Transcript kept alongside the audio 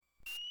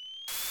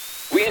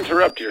We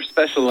interrupt your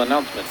special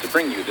announcement to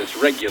bring you this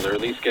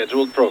regularly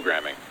scheduled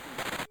programming.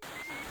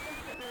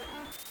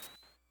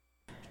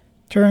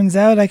 Turns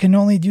out I can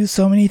only do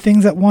so many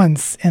things at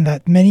once, and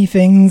that many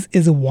things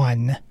is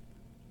one.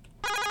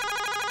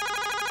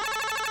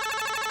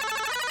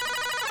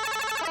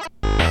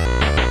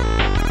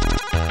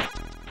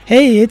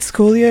 Hey, it's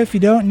Coolio if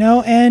you don't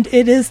know, and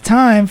it is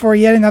time for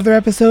yet another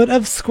episode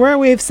of Square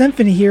Wave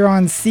Symphony here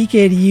on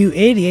CKDU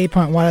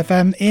 88.1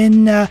 FM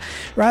in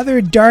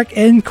rather dark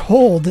and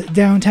cold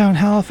downtown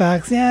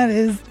Halifax. Yeah, it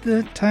is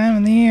the time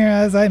of the year,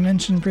 as I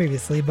mentioned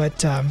previously,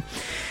 but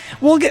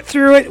we'll get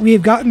through it.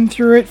 We've gotten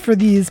through it for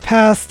these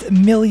past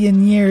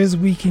million years.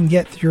 We can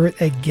get through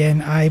it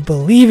again. I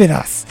believe in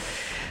us.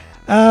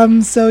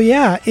 So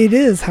yeah, it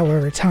is,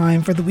 however,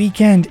 time for the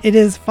weekend. It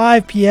is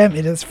 5 p.m.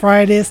 It is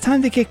Friday. It's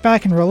time to kick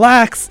back and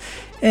relax.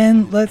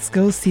 And let's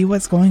go see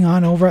what's going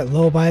on over at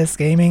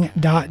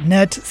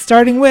lowbiasgaming.net.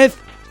 Starting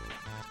with,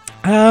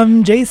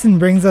 Jason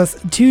brings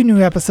us 2 new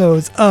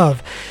episodes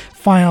of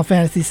Final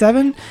Fantasy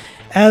VII,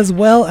 as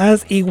well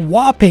as a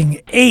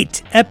whopping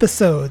 8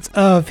 episodes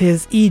of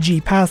his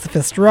EG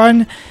Pacifist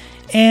run.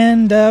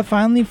 And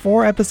finally,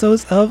 4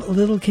 episodes of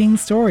Little King's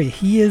Story.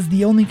 He is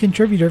the only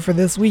contributor for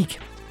this week.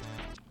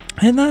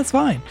 And that's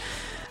fine.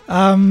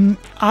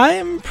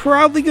 I'm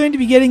probably going to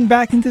be getting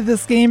back into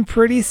this game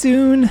pretty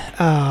soon.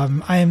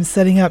 I am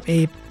setting up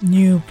a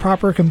new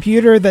proper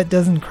computer that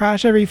doesn't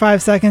crash every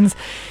 5 seconds.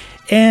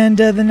 And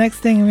the next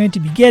thing I'm going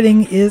to be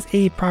getting is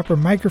a proper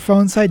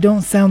microphone so I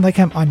don't sound like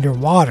I'm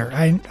underwater.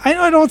 I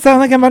know I don't sound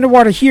like I'm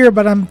underwater here,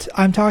 but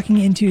I'm talking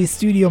into a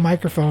studio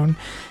microphone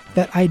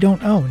that I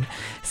don't own.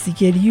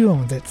 CKDU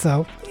owns it,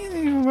 so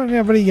what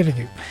are you going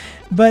to do?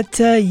 But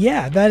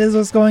yeah, that is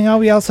what's going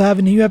on. We also have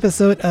a new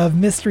episode of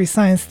Mystery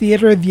Science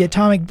Theater, The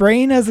Atomic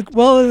Brain, as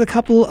well as a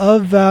couple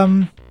of,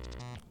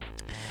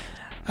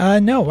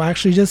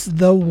 just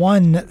the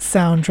one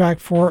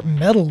soundtrack for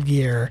Metal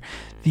Gear,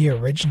 the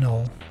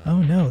original.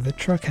 Oh no, the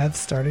truck has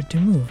started to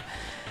move.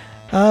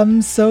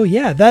 So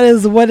yeah, that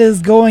is what is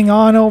going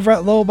on over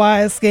at Low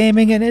Bias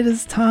Gaming, and it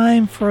is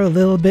time for a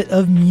little bit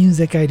of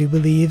music, I do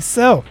believe.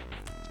 So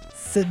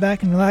sit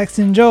back and relax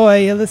and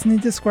enjoy. You're listening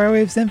to Square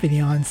Wave Symphony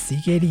on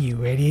CKDU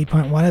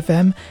 88.1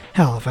 FM,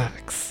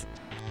 Halifax.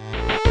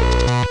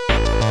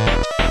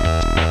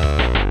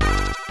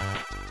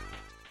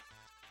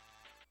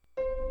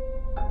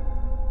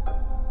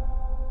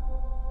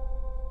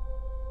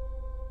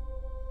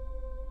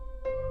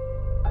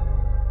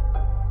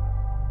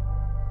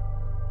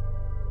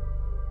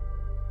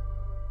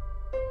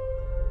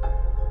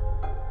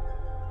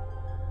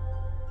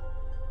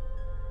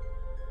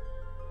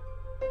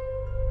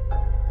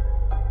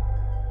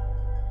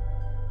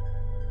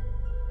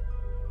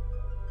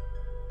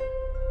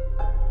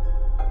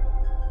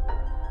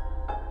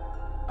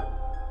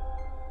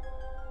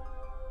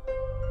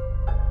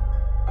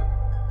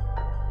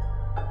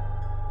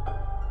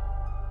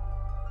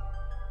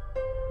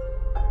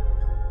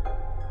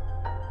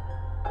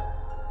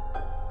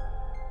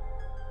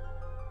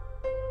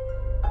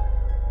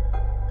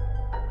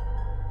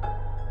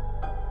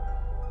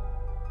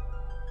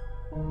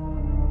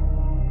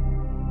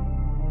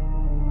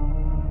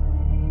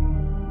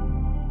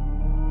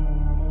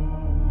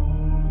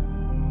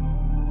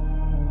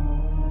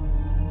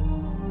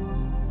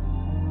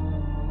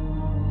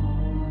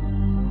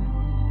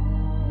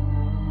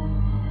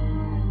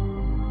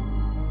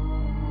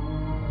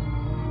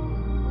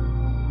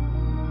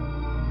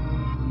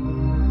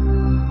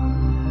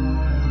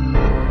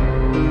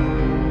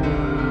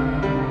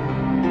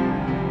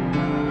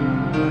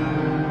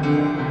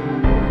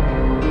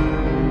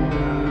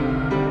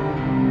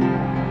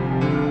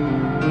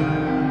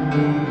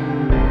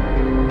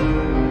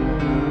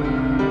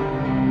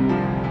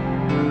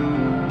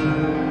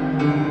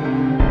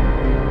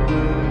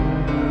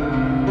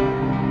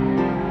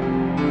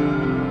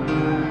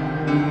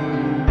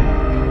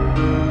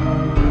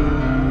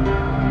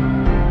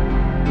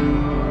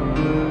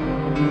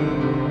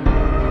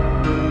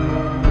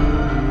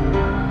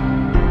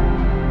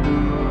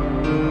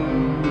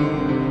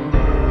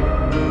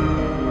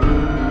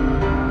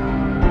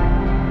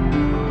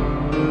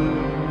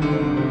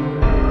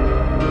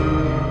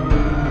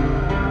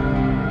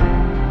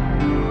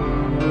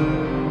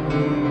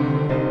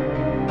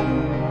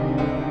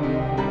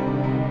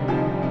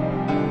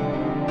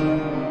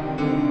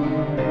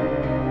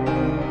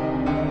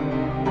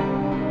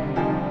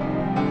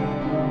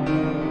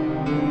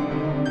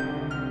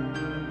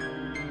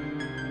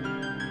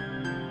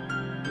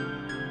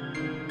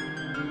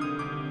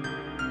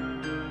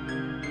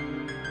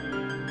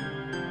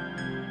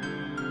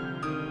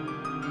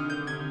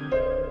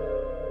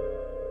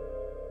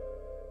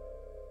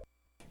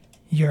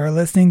 You're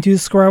listening to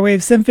Square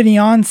Wave Symphony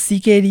on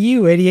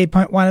CKDU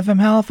 88.1 FM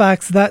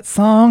Halifax. That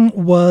song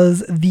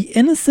was The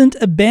Innocent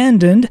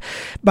Abandoned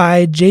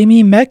by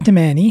Jamie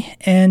McNamee,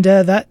 and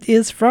that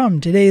is from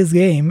today's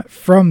game,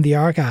 From the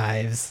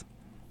Archives.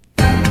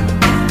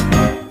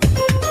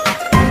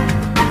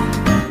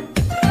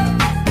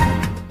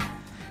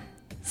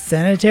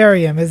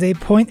 Sanitarium is a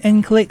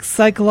point-and-click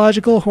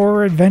psychological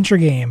horror adventure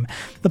game.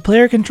 The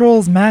player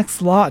controls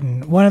Max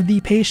Lawton, one of the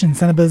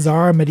patients in a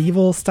bizarre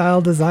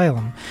medieval-styled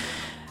asylum.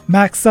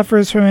 Max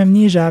suffers from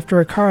amnesia after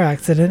a car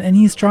accident, and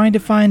he's trying to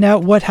find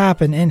out what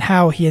happened and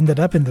how he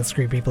ended up in this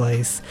creepy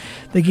place.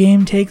 The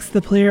game takes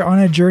the player on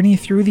a journey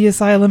through the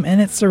asylum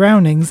and its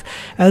surroundings,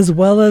 as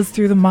well as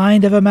through the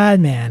mind of a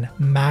madman,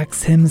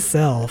 Max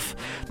himself.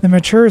 The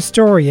mature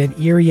story and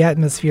eerie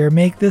atmosphere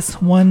make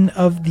this one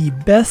of the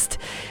best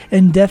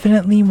and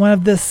definitely one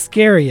of the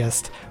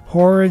scariest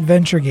horror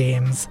adventure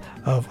games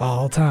of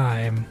all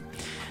time.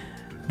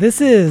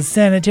 This is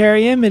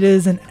Sanitarium. It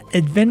is an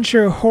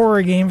adventure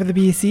horror game for the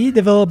PC,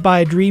 developed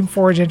by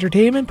Dreamforge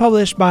Entertainment,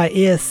 published by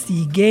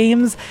ASC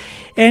Games,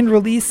 and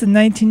released in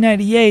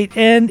 1998,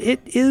 and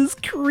it is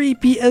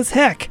creepy as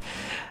heck.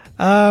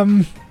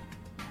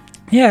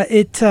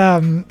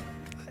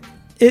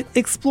 It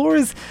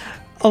explores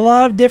a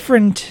lot of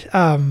different,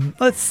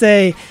 let's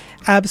say,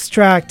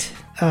 abstract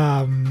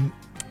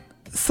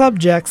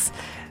subjects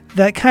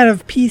that kind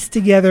of piece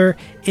together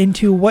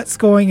into what's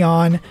going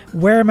on,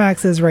 where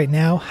Max is right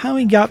now, how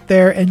he got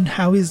there, and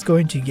how he's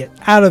going to get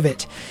out of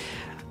it.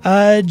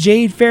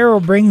 Jade Farrell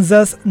brings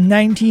us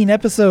 19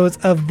 episodes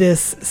of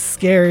this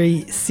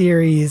scary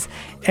series,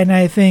 and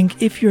I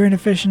think if you're an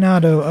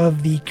aficionado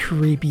of the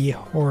creepy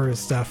horror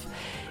stuff,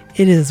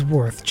 it is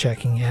worth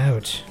checking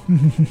out.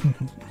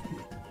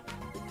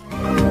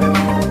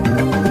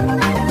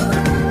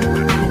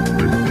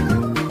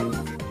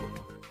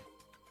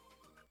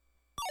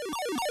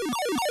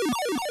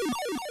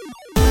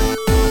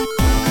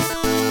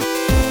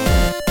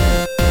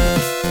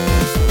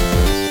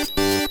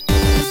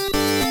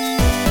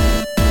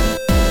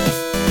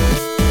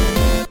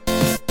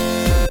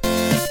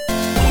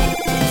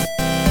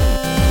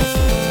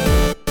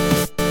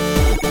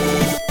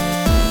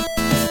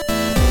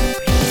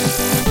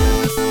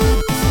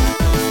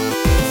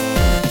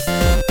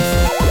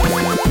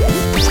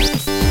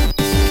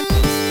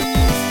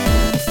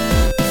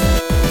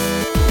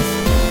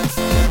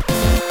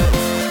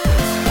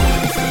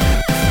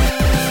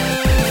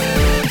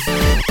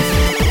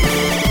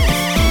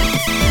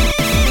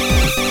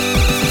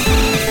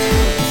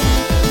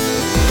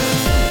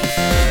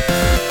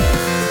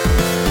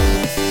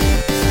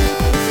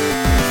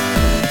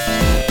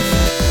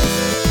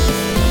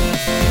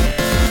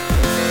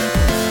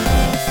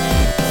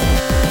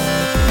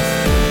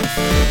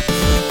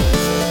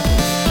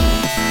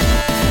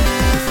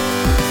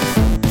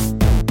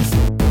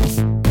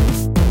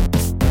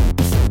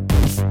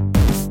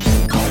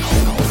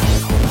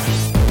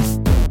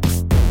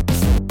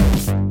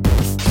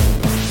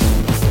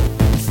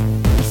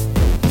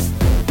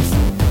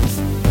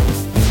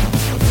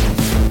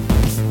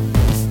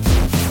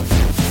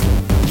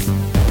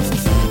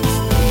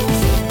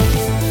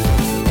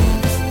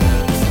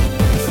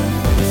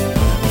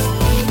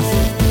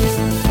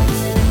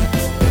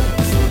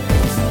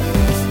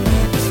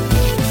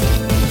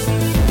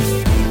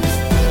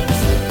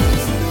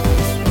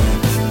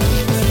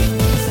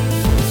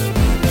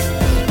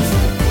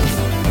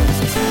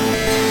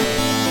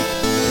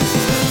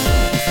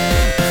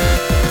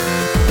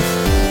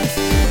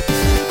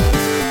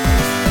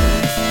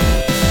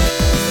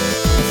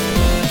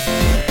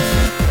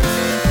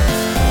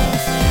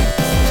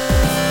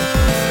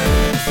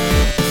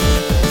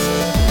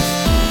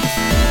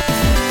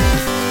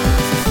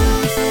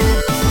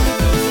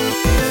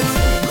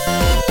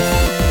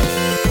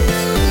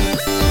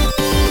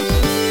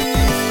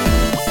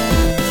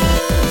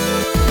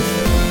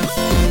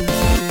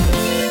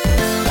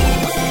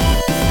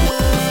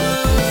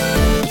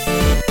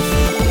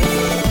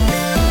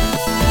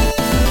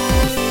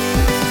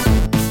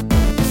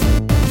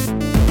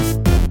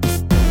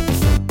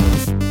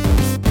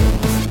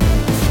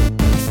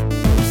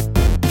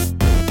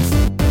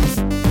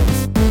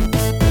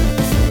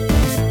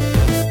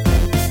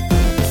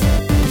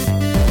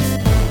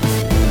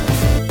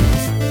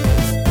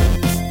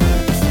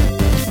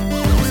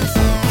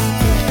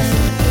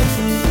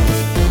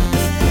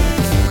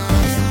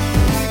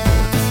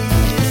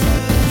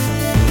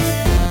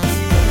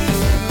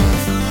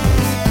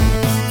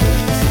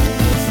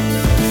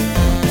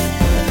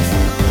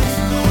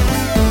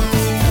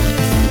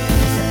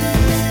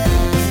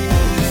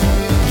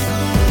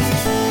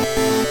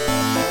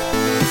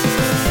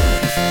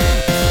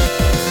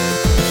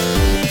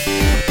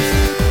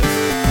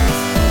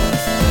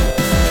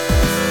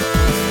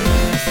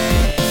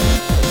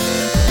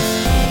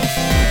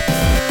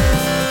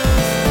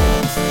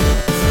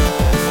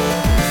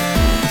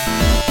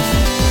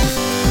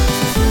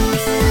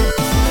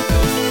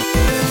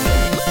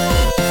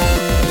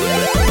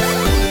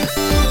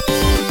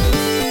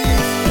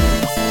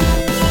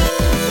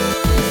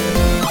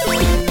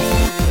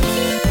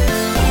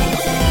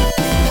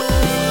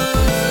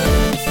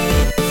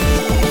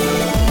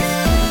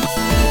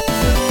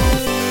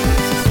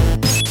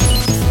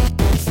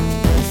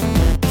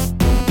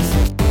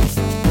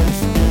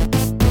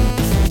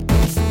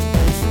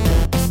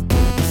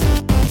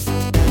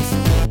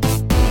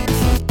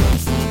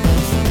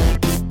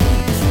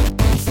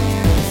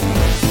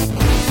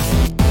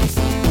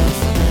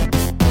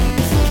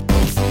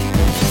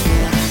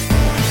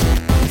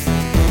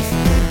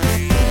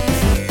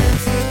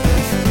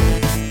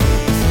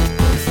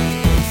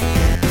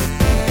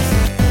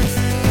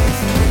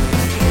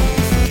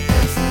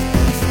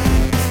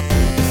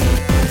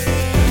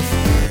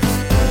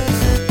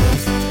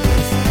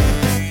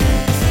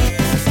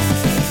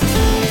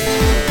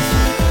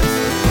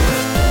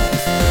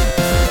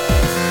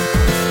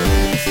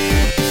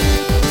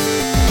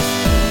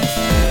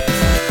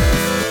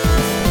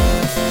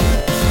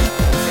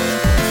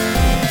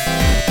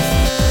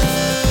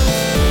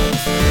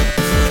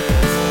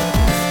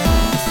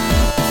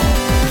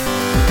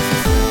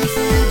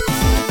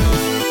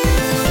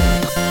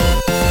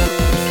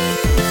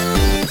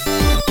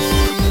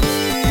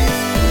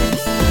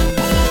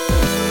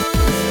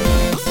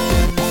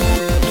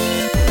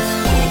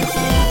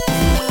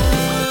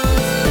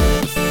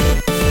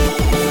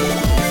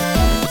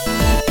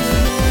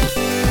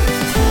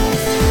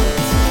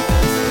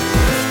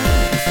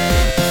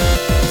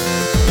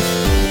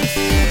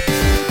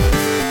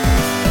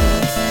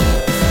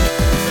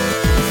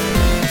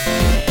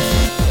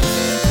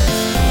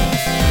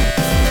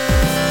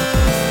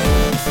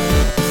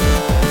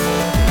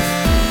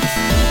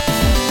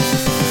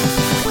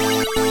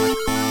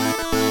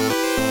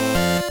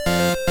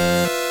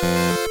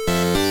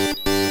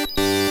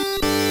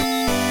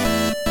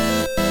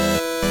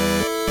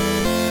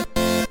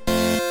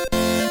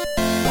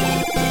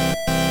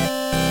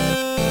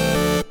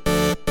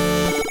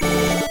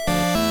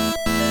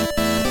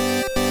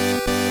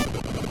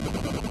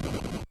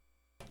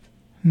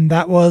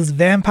 That was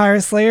Vampire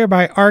Slayer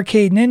by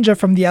Arcade Ninja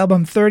from the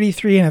album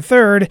 33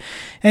 1/3,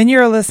 and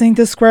you're listening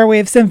to Square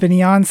Wave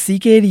Symphony on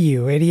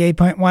CKDU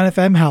 88.1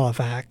 FM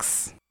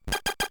Halifax.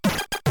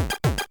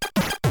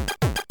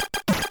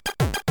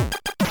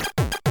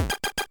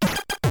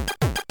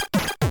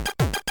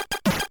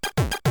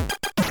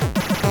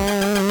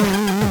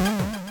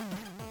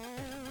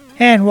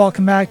 And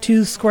welcome back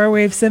to Square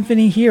Wave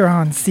Symphony here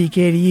on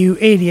CKDU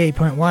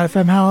 88.1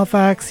 FM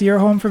Halifax, your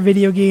home for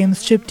video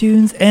games,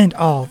 chiptunes, and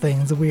all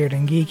things weird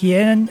and geeky.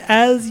 And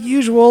as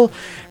usual,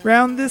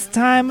 around this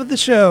time of the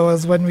show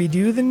is when we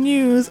do the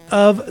news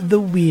of the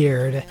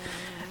weird.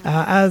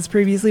 As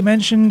previously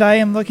mentioned, I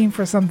am looking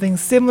for something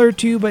similar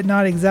to, but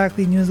not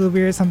exactly News of the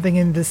Weird, something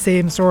in the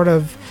same sort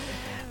of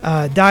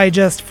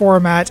digest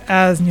format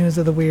as News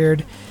of the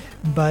Weird,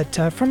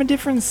 but from a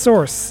different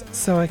source,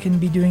 so I can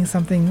be doing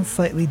something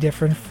slightly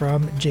different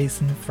from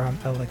Jason from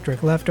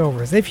Electric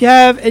Leftovers. If you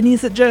have any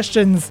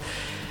suggestions,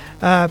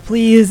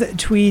 please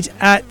tweet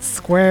at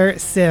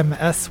SquareSym,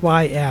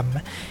 S-Y-M.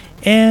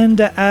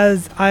 And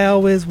as I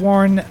always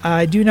warn,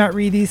 I do not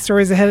read these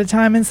stories ahead of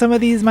time, and some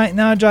of these might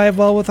not jive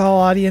well with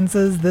all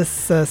audiences. This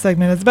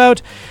segment is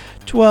about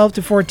 12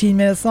 to 14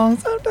 minutes long,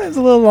 sometimes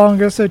a little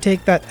longer, so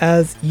take that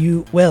as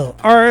you will.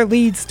 Our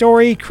lead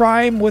story,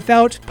 Crime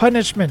Without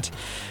Punishment.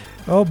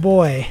 Oh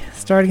boy,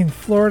 starting in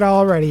Florida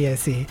already, I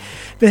see.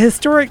 The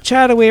historic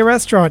Chataway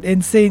restaurant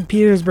in St.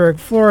 Petersburg,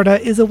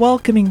 Florida is a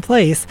welcoming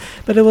place,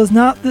 but it was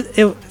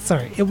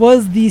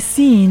the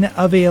scene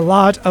of a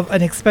lot of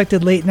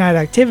unexpected late night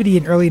activity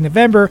in early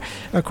November,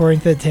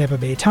 according to the Tampa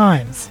Bay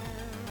Times.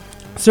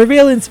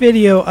 Surveillance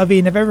video of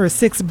a November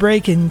 6th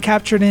break-in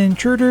captured an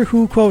intruder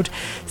who, quote,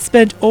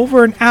 spent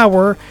over an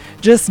hour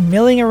just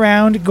milling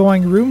around,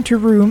 going room to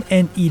room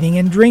and eating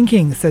and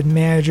drinking, said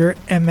manager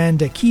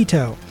Amanda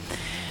Quito.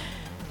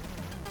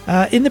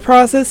 In the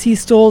process, he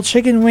stole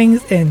chicken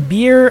wings and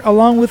beer,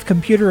 along with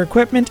computer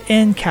equipment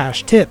and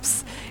cash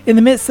tips. In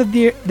the midst of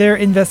their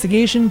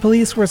investigation,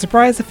 police were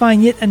surprised to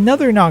find yet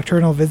another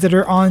nocturnal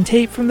visitor on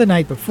tape from the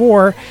night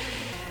before.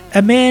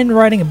 A man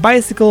riding a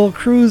bicycle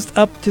cruised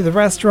up to the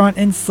restaurant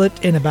and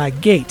slipped in a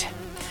back gate.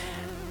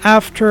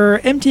 After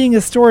emptying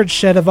a storage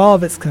shed of all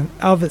of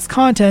its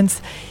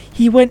contents,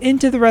 he went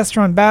into the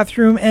restaurant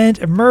bathroom and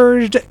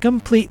emerged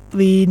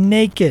completely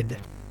naked.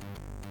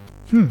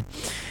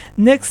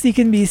 Next, he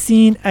can be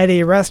seen at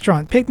a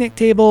restaurant picnic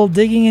table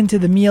digging into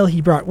the meal he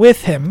brought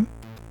with him.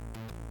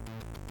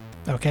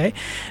 Okay.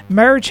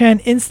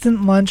 Maruchan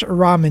instant lunch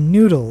ramen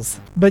noodles.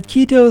 But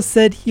Quito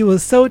said he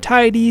was so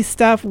tidy,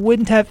 staff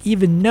wouldn't have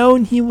even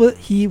known he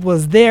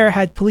was there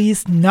had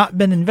police not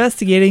been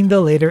investigating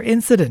the later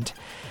incident.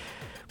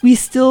 We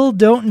still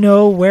don't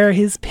know where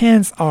his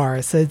pants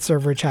are, said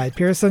server Chad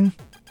Pearson.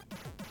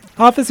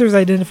 Officers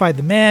identified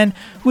the man,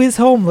 who is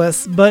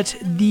homeless, but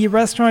the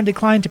restaurant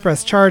declined to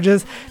press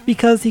charges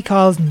because he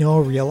caused no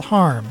real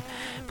harm.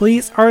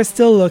 Police are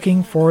still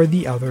looking for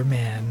the other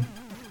man.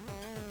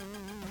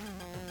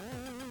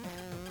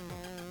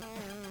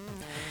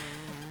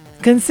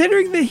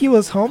 Considering that he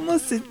was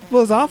homeless, it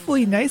was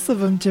awfully nice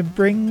of him to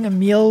bring a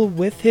meal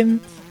with him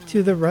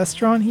to the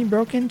restaurant he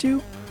broke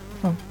into.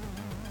 Well,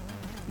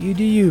 you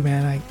do you,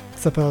 man, I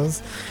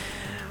suppose.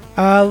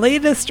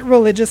 Latest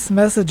religious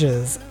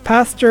messages.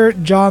 Pastor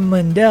John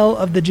Lindell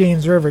of the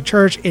James River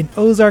Church in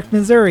Ozark,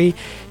 Missouri,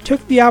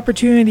 took the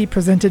opportunity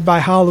presented by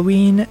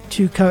Halloween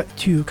to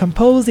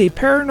compose a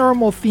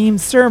paranormal-themed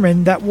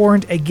sermon that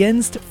warned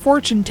against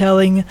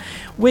fortune-telling,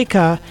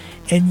 Wicca,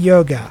 and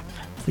yoga.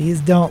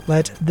 Please don't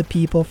let the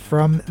people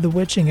from the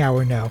witching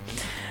hour know.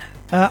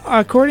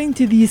 According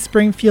to the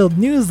Springfield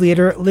News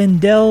Leader,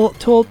 Lindell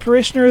told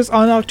parishioners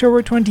on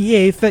October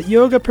 28th that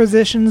yoga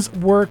positions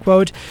were,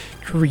 quote,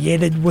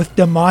 created with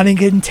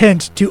demonic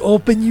intent to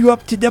open you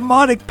up to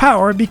demonic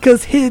power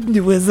because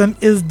Hinduism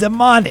is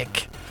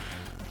demonic.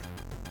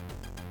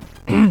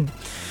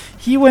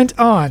 He went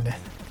on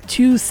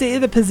to say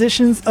the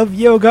positions of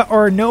yoga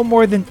are no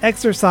more than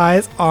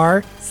exercise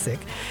are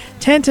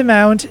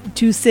tantamount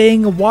to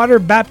saying water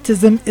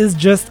baptism is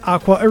just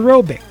aqua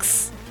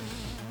aerobics.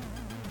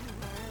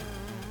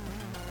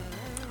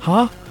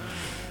 Huh?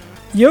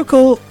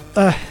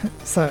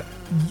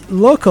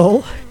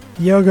 Local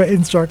yoga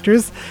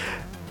instructors,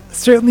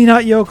 certainly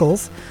not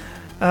yokels,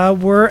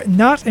 were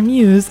not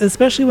amused,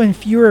 especially when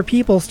fewer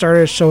people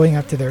started showing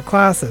up to their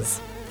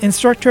classes.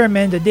 Instructor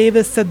Amanda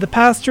Davis said the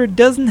pastor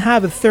doesn't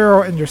have a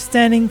thorough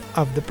understanding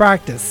of the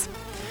practice.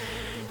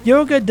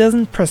 Yoga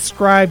doesn't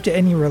prescribe to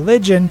any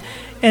religion,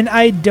 and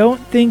I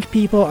don't think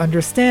people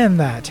understand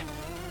that.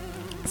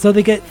 So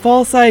they get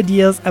false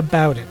ideas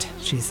about it,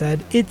 she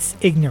said. It's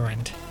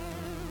ignorant.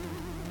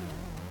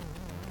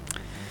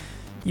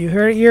 You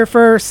heard it here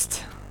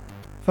first,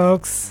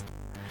 folks.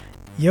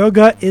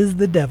 Yoga is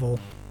the devil.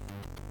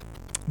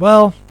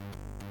 Well,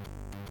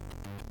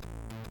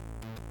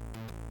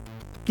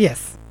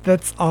 yes,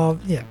 that's all.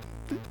 Yeah.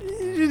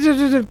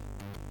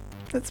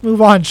 Let's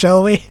move on,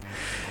 shall we?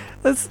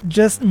 Let's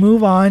just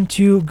move on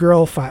to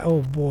Girl Fight.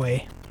 Oh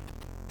boy.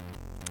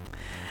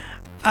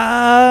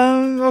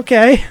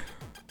 Okay.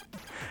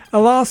 A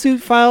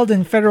lawsuit filed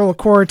in federal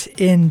court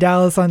in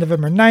Dallas on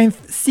November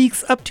 9th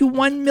seeks up to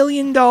 $1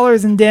 million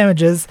in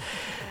damages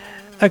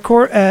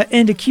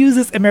and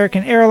accuses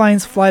American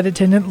Airlines flight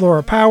attendant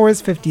Laura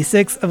Powers,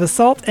 56, of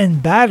assault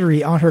and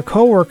battery on her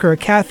coworker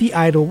Kathy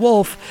Idle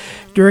Wolf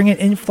during an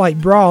in-flight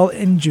brawl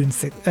in June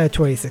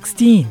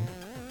 2016.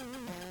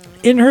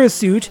 In her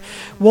suit,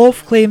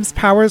 Wolf claims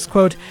Powers,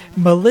 quote,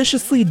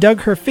 maliciously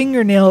dug her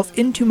fingernails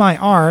into my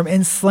arm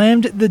and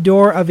slammed the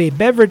door of a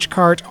beverage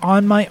cart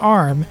on my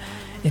arm,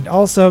 and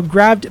also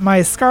grabbed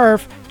my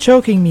scarf,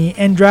 choking me,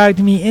 and dragged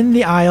me in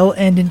the aisle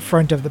and in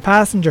front of the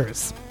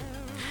passengers.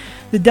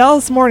 The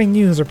Dallas Morning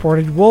News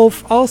reported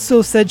Wolf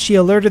also said she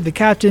alerted the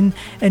captain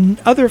and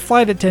other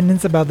flight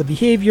attendants about the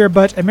behavior,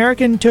 but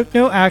American took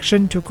no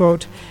action to,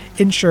 quote,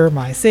 ensure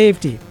my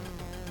safety.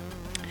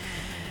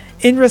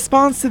 In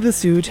response to the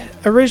suit,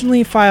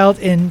 originally filed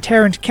in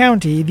Tarrant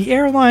County, the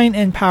airline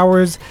and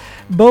Powers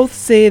both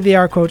say they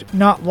are, quote,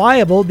 not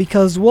liable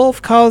because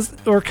Wolf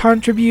caused or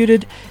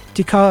contributed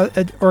to cause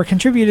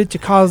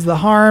the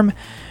harm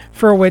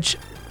for which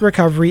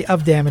recovery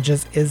of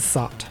damages is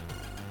sought.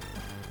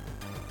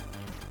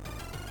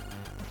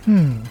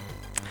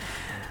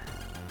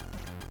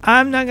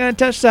 I'm not going to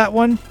touch that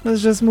one.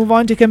 Let's just move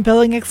on to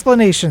compelling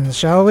explanations,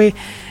 shall we?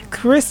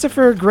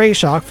 Christopher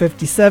Grayshock,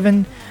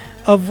 57,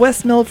 of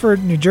West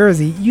Milford, New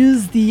Jersey,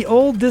 used the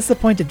old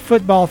disappointed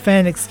football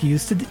fan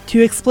excuse to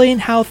explain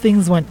how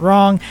things went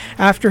wrong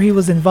after he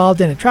was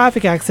involved in a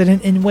traffic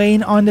accident in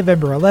Wayne on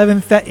November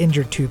 11th that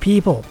injured 2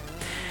 people.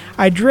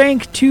 I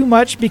drank too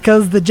much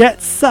because the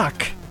Jets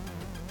suck.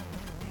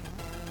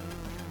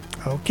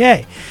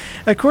 Okay.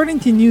 According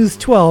to News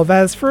 12,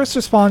 as first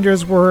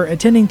responders were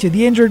attending to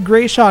the injured,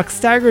 Grayshock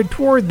staggered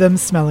toward them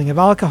smelling of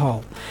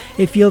alcohol.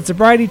 A field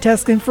sobriety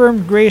test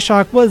confirmed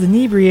Grayshock was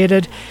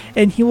inebriated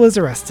and he was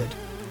arrested.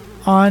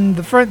 On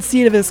the front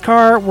seat of his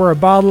car were a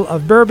bottle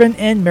of bourbon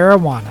and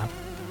marijuana.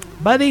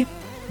 Buddy,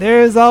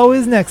 there's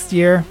always next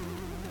year.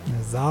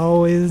 There's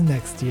always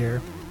next year.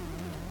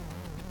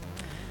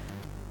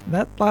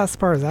 That last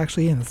part is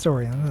actually in the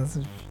story,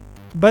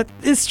 but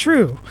it's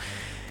true.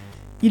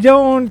 You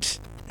don't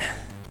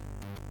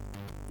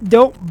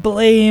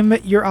blame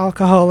your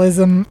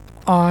alcoholism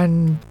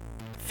on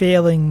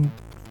failing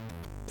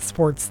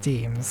sports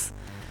teams.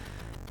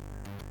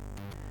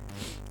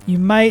 You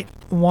might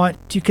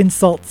want to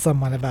consult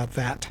someone about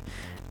that.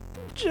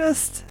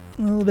 Just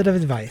a little bit of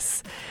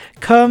advice.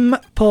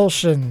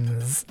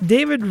 Compulsions.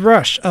 David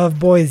Rush of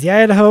Boise,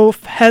 Idaho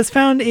has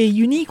found a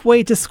unique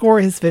way to score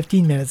his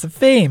 15 minutes of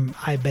fame.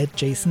 I bet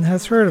Jason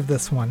has heard of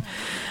this one.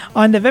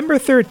 On November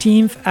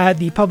 13th at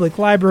the Public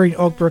Library in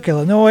Oak Brook,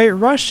 Illinois,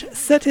 Rush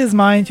set his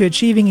mind to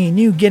achieving a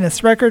new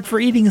Guinness record for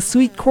eating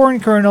sweet corn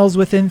kernels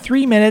within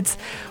 3 minutes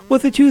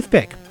with a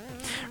toothpick.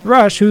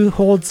 Rush, who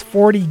holds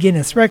 40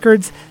 Guinness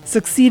records,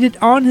 succeeded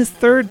on his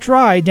third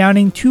try,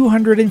 downing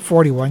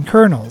 241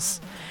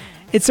 kernels.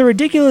 It's a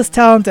ridiculous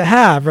talent to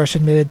have, Rush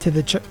admitted to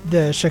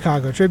the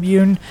Chicago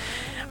Tribune.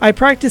 I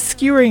practiced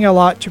skewering a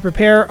lot to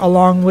prepare,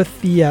 along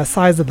with the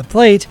size of the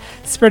plate,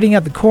 spreading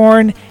out the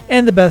corn,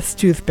 and the best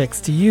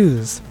toothpicks to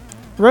use.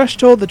 Rush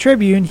told the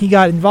Tribune he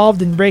got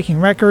involved in breaking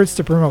records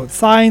to promote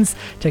science,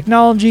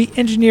 technology,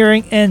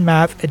 engineering, and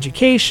math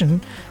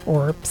education,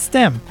 or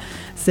STEM,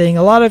 saying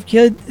a lot of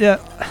kids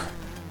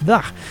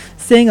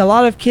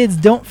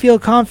don't feel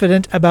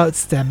confident about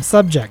STEM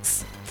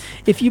subjects.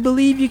 If you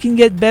believe you can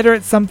get better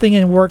at something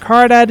and work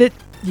hard at it,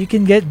 you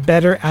can get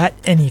better at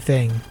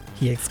anything,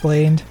 he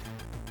explained.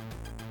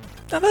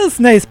 Now that's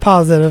a nice,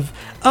 positive,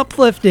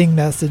 uplifting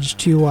message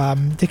to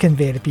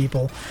convey to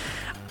people.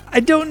 I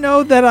don't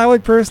know that I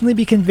would personally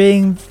be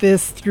conveying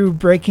this through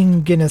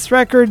breaking Guinness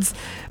records,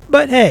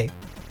 but hey,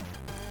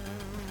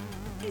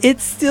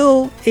 it's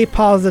still a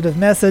positive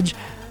message.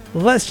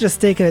 Let's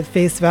just take it at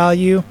face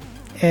value,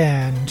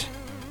 and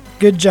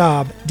good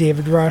job,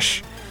 David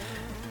Rush,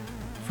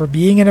 for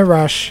being in a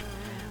rush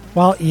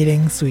while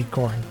eating sweet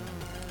corn.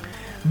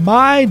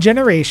 My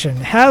generation.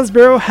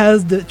 Hasbro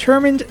has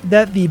determined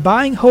that the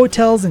buying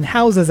hotels and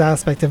houses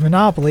aspect of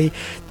Monopoly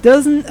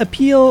doesn't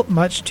appeal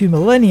much to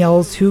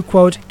millennials who,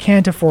 quote,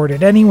 can't afford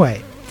it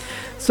anyway.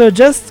 So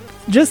just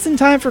in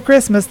time for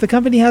Christmas, the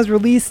company has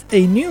released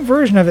a new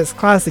version of its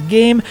classic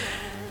game,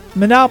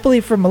 Monopoly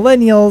for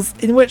Millennials,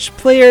 in which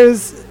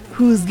players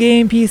whose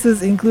game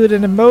pieces include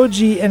an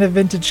emoji and a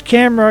vintage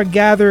camera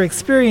gather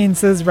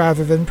experiences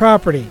rather than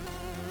property.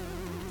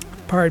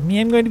 Pardon me,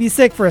 I'm going to be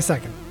sick for a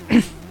second.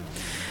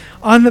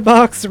 On the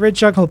box,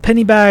 Rich Uncle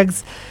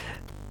Pennybags,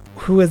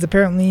 who is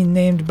apparently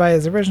named by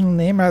his original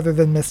name rather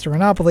than Mr.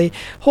 Monopoly,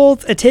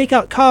 holds a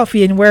takeout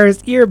coffee and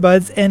wears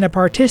earbuds and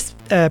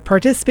a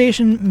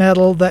participation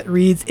medal that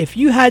reads, "If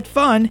you had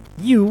fun,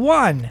 you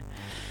won."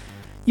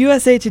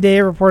 USA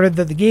Today reported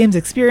that the game's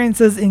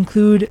experiences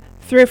include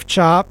thrift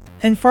shop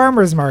and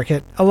farmer's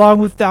market, along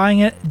with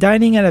dining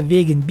at a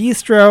vegan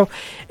bistro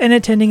and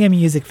attending a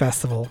music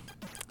festival.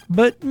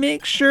 But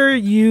make sure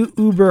you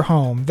Uber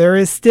home. There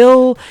is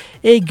still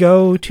a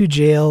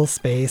go-to-jail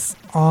space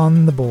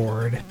on the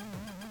board.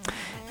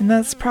 And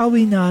that's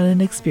probably not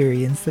an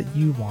experience that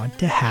you want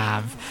to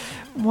have.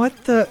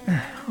 What the?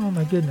 Oh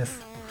my goodness.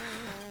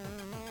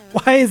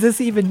 Why is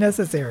this even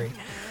necessary?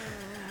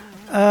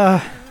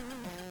 Don't...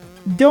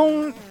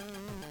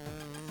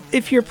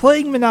 If you're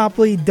playing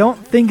Monopoly,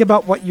 don't think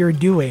about what you're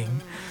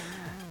doing.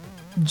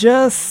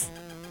 Just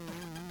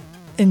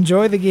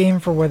enjoy the game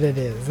for what it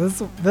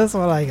is. That's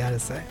what I gotta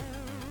say.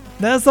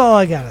 That's all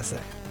I gotta say.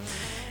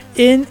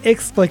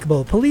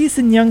 Inexplicable. Police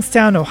in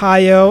Youngstown,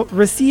 Ohio,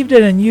 received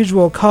an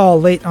unusual call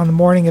late on the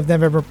morning of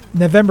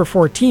November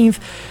 14th,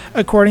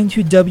 according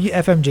to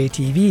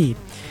WFMJ-TV.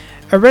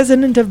 A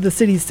resident of the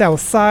city's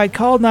south side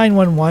called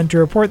 911 to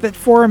report that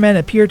 4 men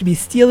appeared to be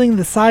stealing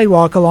the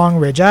sidewalk along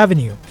Ridge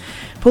Avenue.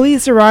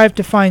 Police arrived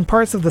to find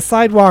parts of the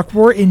sidewalk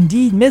were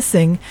indeed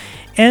missing,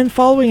 and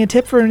following a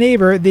tip from a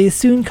neighbor, they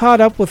soon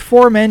caught up with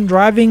 4 men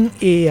driving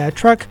a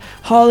truck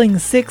hauling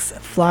 6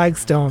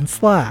 flagstone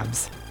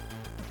slabs.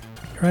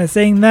 Try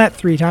saying that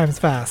 3 times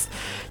fast.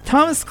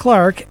 Thomas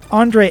Clark,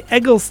 Andre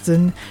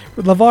Eggleston,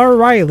 LaVar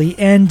Riley,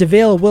 and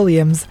DeVale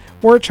Williams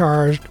were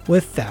charged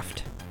with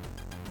theft.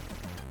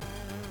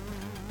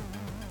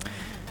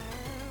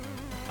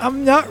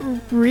 I'm not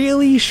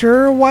really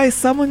sure why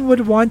someone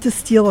would want to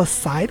steal a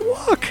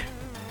sidewalk.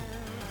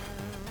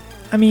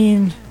 I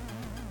mean...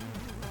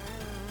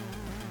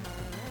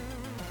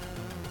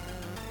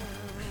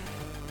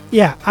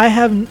 yeah, I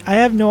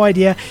have no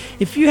idea.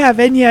 If you have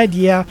any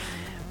idea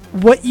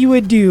what you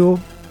would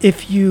do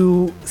if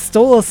you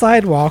stole a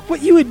sidewalk,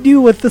 what you would do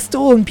with the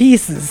stolen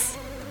pieces.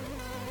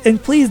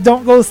 And please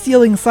don't go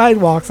stealing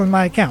sidewalks on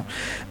my account.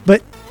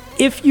 But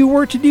if you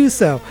were to do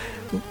so,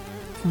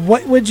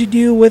 what would you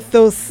do with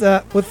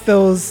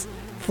those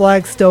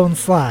flagstone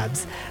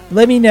slabs?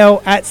 Let me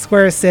know at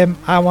SquareSim.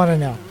 I want to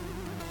know.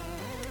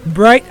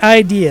 Bright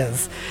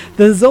ideas.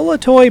 The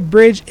Zolotoy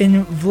Bridge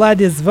in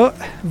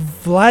Vladivostok,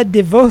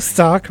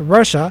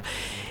 Russia,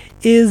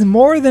 is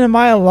more than a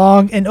mile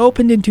long and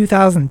opened in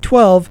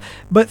 2012,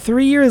 but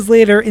 3 years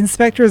later,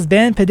 inspectors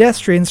banned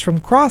pedestrians from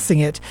crossing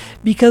it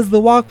because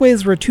the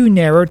walkways were too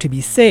narrow to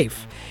be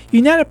safe.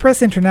 United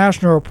Press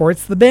International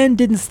reports the ban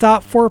didn't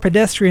stop 4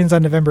 pedestrians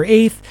on November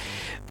 8th,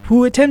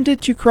 who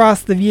attempted to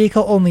cross the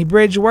vehicle-only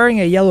bridge wearing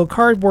a yellow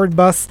cardboard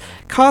bus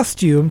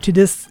costume to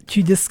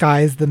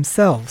disguise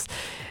themselves.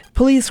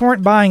 Police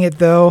weren't buying it,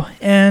 though,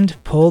 and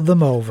pulled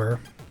them over.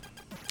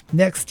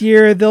 Next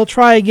year, they'll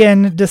try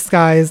again,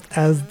 disguised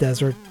as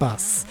Desert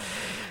Bus.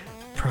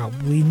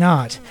 Probably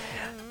not.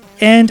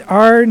 And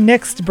our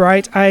next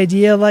bright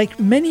idea,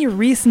 like many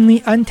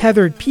recently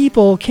untethered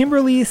people,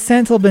 Kimberly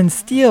Santilban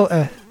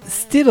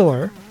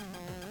Stidler,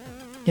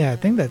 yeah, I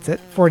think that's it,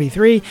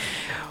 43,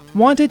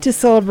 wanted to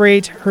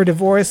celebrate her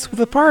divorce with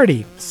a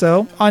party.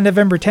 So, on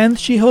November 10th,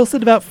 she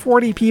hosted about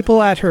 40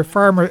 people at her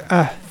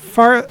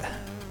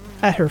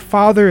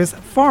father's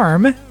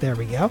farm, there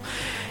we go,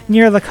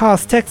 near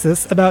Lacoste,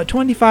 Texas, about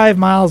 25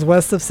 miles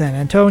west of San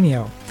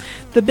Antonio.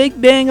 The big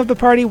bang of the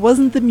party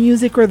wasn't the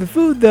music or the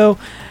food, though.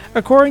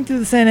 According to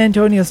the San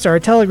Antonio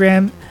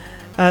Star-Telegram,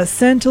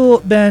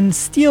 Santilban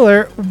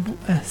Stidler,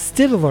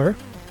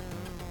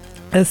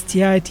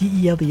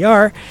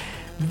 Stitler,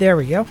 there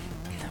we go,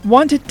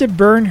 wanted to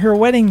burn her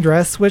wedding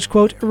dress, which,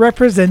 quote,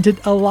 represented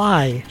a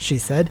lie, she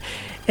said,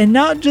 and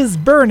not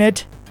just burn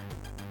it,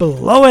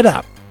 blow it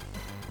up.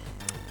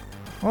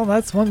 Well,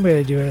 that's one way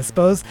to do it, I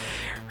suppose.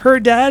 Her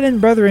dad and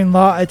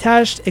brother-in-law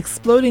attached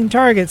exploding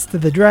targets to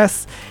the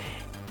dress,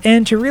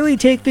 and to really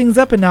take things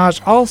up a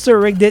notch, also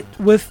rigged it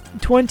with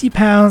 20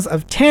 pounds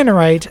of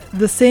tannerite,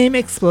 the same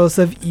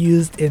explosive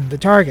used in the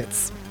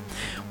targets.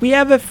 We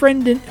have a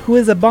friend who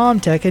is a bomb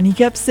tech, and he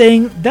kept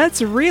saying,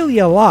 "That's really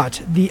a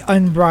lot," the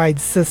unbride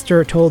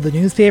sister told the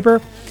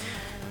newspaper.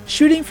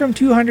 Shooting from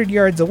 200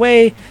 yards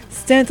away,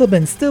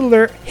 Santilban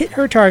Stidler hit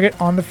her target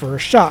on the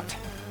first shot.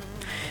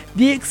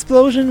 The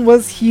explosion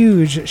was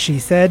huge, she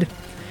said.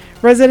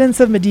 Residents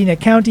of Medina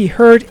County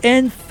heard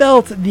and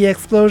felt the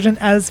explosion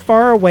as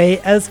far away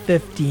as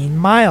 15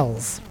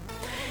 miles.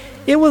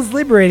 It was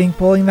liberating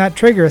pulling that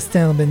trigger,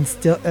 Santilban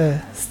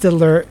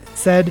Stidler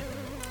said.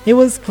 It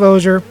was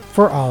closure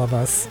for all of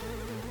us.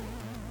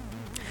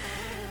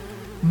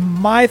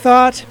 My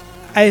thought,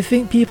 I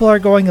think people are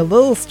going a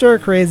little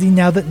stir-crazy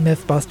now that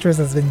Mythbusters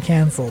has been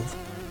cancelled.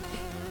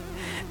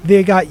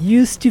 They got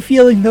used to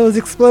feeling those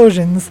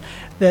explosions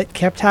that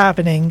kept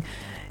happening,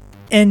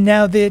 and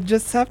now they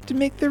just have to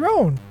make their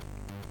own.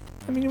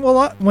 I mean,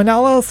 well, when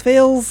all else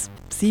fails,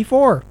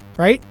 C4,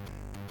 right?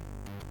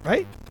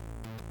 Right?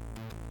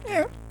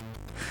 Yeah.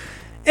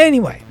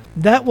 Anyway,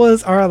 that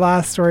was our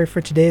last story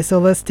for today, so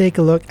let's take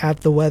a look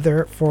at the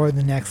weather for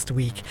the next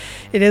week.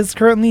 It is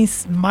currently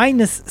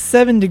minus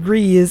 7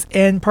 degrees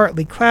and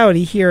partly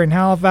cloudy here in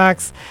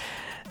Halifax.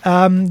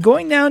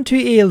 Going down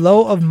to a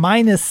low of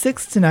minus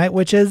 6 tonight,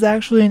 which is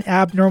actually an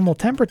abnormal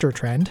temperature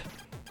trend.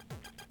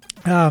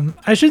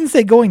 I shouldn't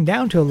say going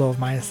down to a low of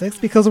minus 6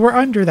 because we're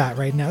under that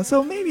right now,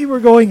 so maybe we're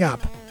going up.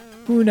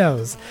 Who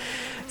knows?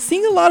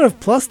 Seeing a lot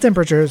of plus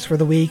temperatures for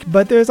the week,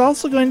 but there's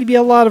also going to be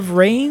a lot of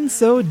rain,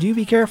 so do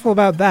be careful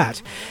about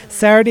that.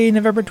 Saturday,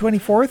 November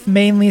 24th,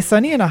 mainly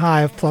sunny and a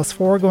high of plus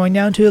 4, going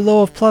down to a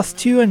low of plus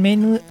 2 and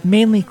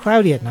mainly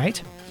cloudy at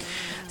night.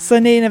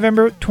 Sunday,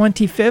 November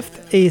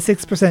 25th, a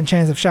 6%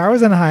 chance of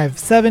showers and a high of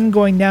 7,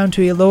 going down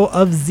to a low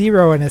of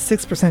 0 and a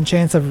 6%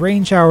 chance of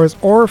rain showers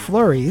or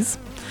flurries.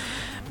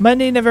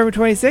 Monday, November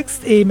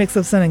 26th, a mix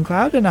of sun and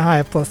cloud and a high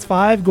of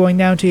 +5, going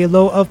down to a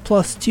low of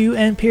 +2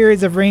 and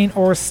periods of rain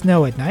or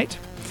snow at night.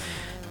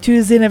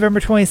 Tuesday, November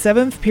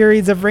 27th,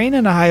 periods of rain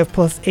and a high of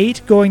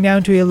 +8, going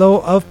down to a low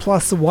of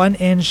 +1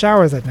 and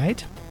showers at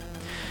night.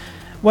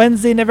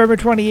 Wednesday, November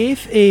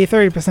 28th, a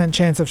 30%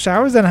 chance of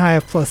showers and a high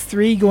of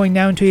 +3, going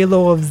down to a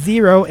low of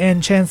 0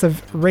 and chance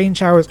of rain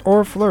showers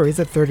or flurries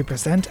at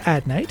 30%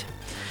 at night.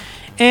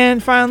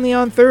 And finally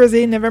on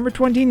Thursday, November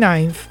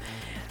 29th,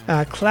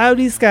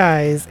 cloudy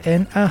skies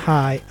and a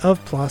high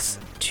of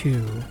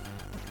 +2.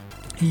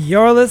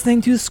 You're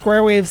listening to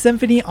Square Wave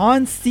Symphony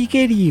on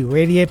CKDU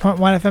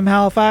 88.1 FM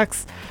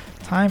Halifax.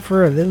 Time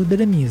for a little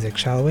bit of music,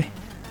 shall we?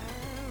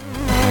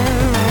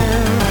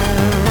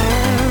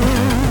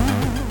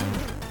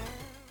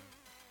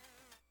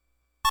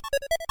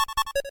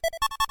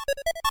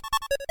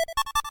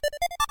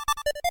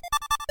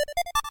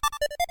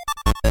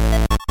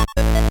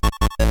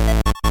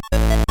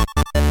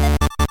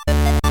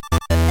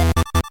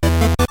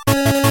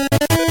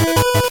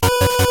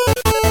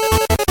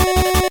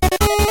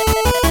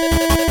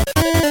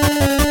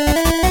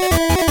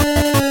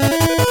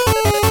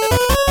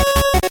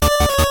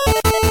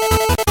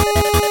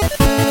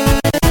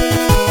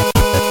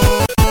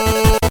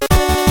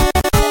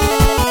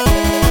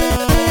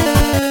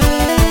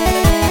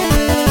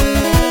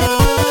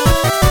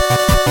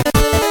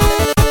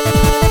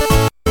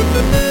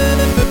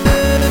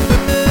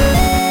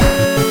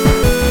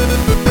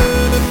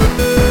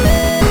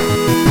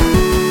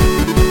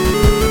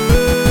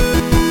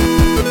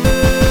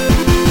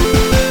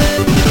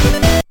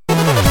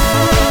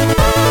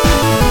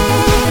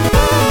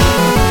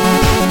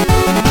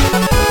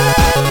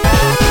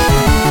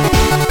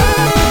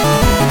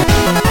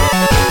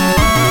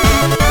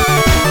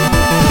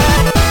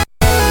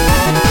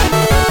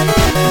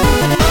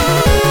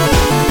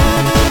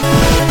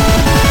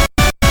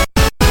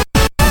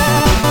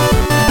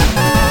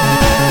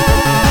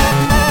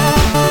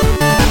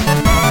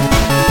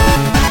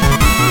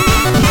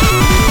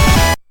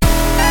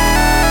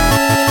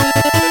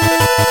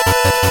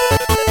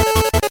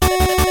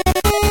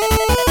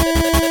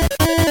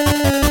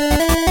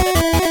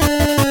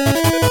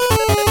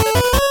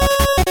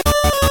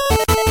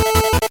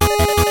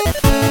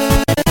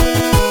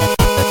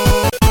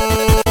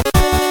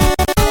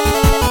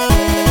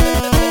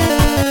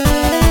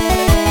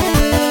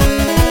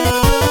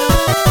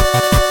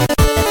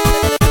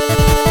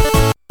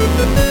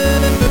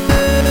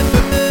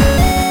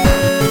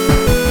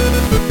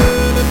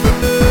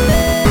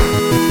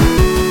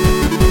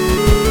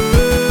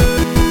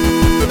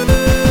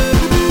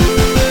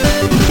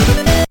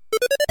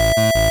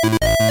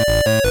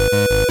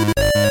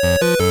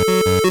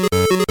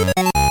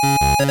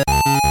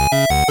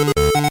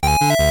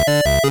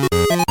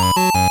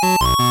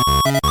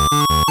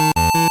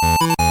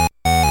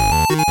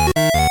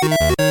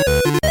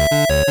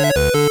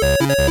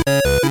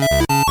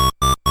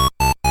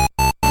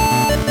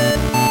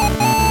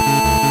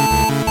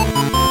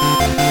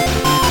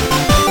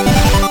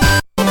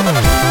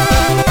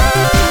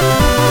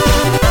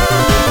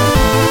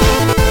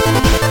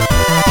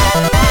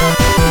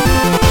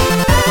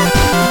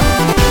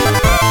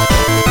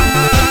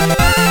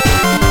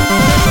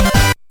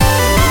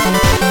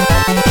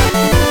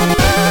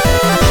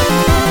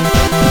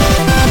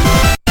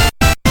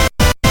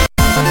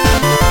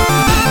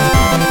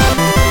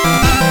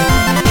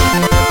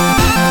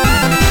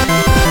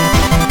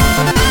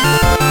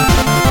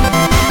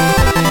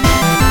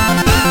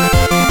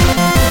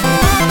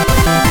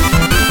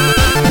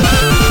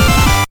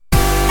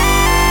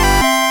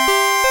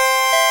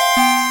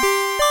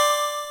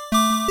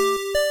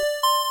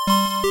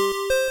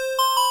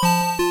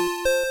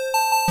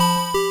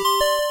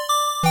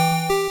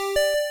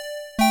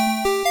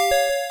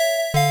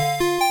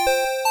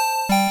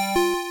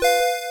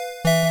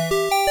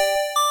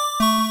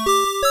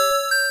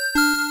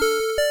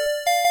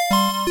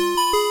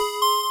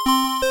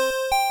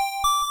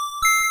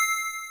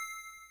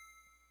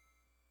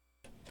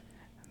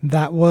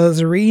 That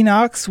was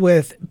Renox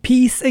with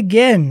Peace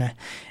Again.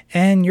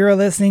 And you're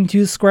listening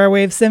to Square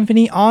Wave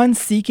Symphony on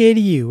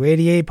CKDU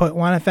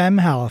 88.1 FM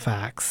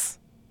Halifax.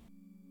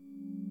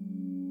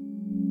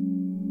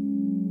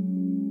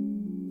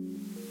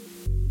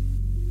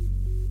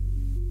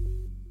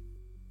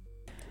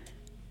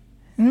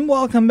 And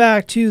welcome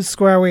back to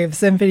Square Wave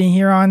Symphony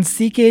here on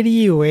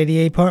CKDU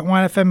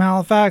 88.1 FM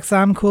Halifax.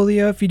 I'm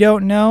Coolio, if you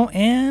don't know,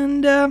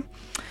 and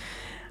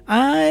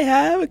I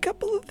have a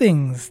couple of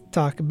things to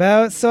talk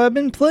about. So I've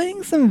been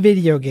playing some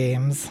video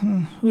games.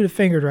 Who'd have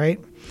figured, right?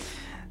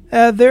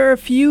 There are a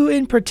few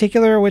in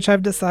particular which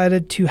I've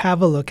decided to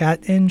have a look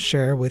at and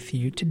share with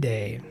you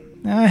today.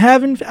 Now, I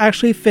haven't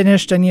actually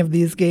finished any of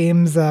these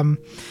games.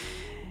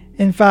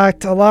 In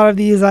fact, a lot of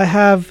these I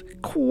have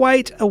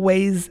quite a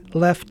ways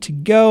left to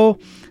go,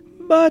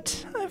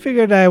 but I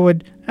figured I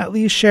would at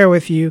least share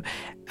with you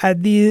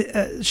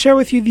share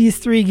with you these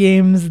 3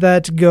 games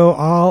that go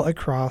all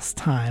across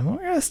time.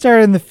 We're going to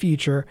start in the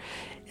future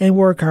and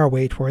work our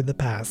way toward the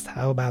past.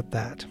 How about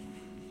that?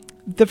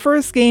 The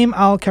first game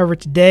I'll cover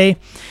today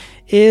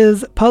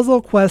is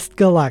Puzzle Quest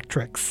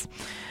Galactrix.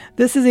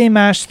 This is a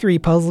MASH 3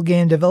 puzzle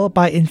game developed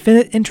by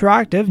Infinite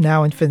Interactive,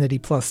 now Infinity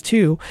Plus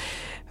 2,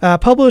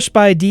 published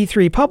by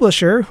D3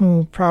 Publisher,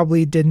 who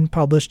probably didn't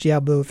publish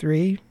Diablo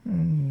 3,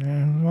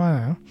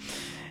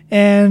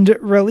 and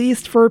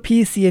released for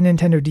PC and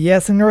Nintendo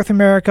DS in North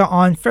America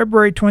on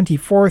February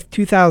 24th,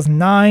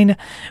 2009,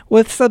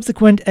 with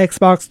subsequent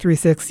Xbox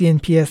 360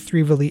 and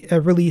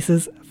PS3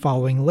 releases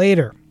following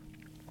later.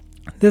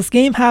 This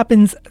game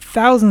happens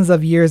thousands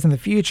of years in the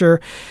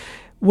future,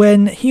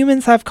 when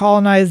humans have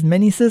colonized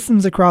many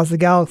systems across the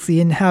galaxy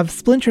and have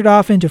splintered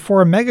off into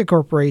 4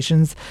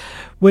 megacorporations,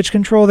 which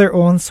control their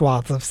own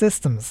swaths of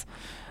systems.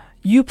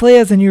 You play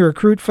as a new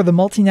recruit for the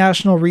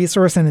Multinational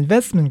Resource and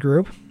Investment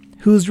Group,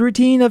 whose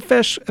routine of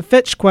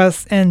fetch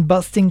quests and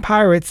busting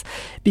pirates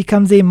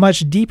becomes a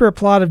much deeper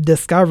plot of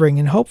discovering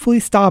and hopefully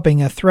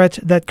stopping a threat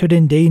that could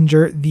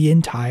endanger the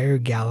entire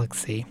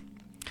galaxy.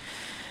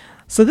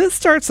 So this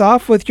starts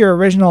off with your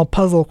original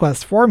Puzzle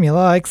Quest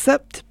formula,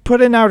 except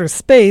put in outer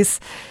space,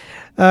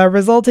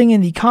 resulting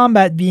in the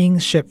combat being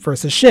ship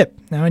versus ship.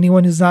 Now,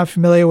 anyone who's not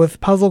familiar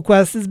with Puzzle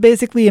Quest is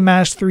basically a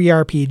MASH 3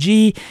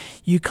 RPG.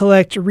 You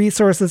collect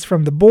resources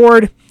from the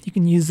board. You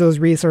can use those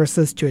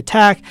resources to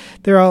attack.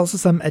 There are also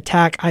some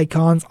attack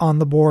icons on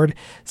the board,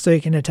 so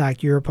you can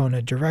attack your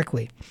opponent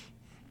directly.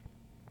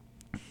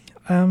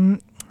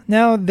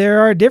 Now,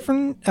 there are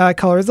different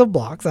colors of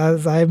blocks,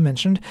 as I've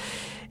mentioned,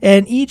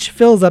 and each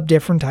fills up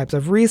different types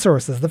of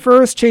resources. The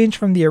first change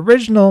from the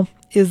original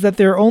is that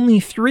there are only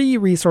 3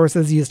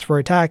 resources used for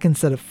attack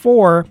instead of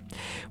 4,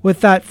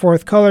 with that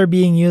 4th color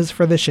being used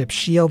for the ship's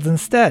shields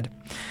instead.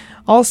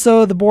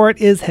 Also, the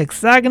board is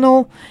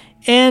hexagonal,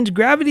 and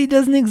gravity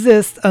doesn't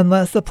exist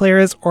unless the player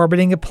is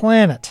orbiting a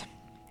planet.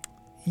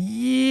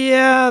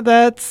 Yeah,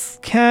 that's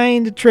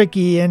kind of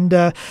tricky,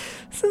 and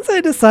since I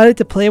decided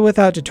to play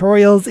without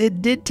tutorials,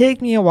 it did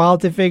take me a while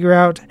to figure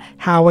out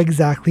how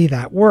exactly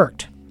that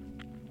worked.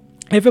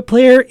 If a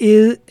player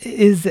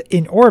is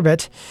in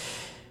orbit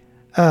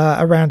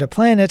around a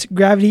planet,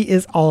 gravity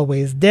is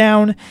always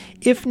down.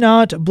 If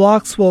not,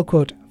 blocks will,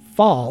 quote,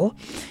 fall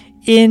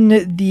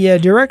in the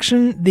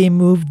direction they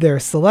moved their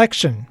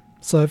selection.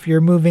 So if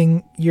you're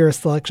moving your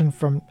selection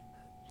from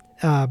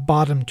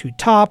bottom to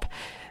top,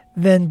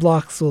 then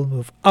blocks will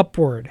move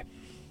upward.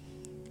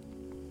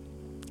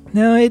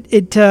 Now,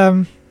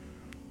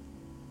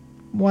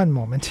 one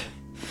moment.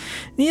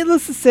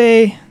 Needless to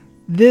say,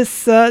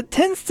 this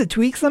tends to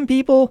tweak some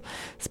people,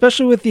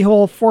 especially with the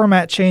whole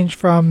format change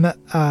from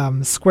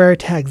square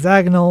to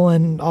hexagonal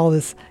and all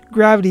this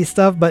gravity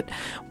stuff, but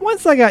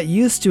once I got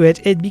used to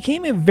it, it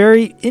became a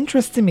very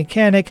interesting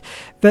mechanic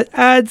that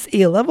adds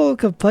a level of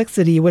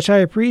complexity which I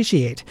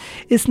appreciate.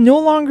 It's no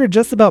longer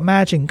just about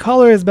matching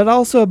colors, but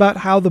also about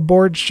how the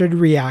board should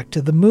react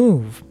to the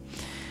move.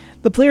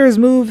 The player's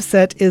move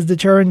set is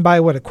determined by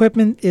what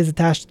equipment is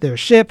attached to their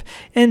ship,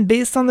 and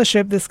based on the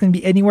ship, this can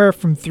be anywhere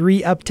from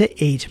 3 up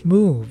to 8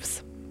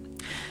 moves.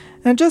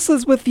 And just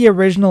as with the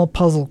original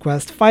Puzzle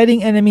Quest,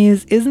 fighting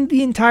enemies isn't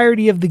the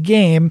entirety of the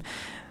game.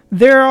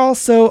 There are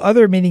also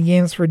other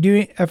minigames for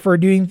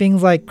doing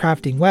things like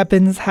crafting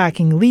weapons,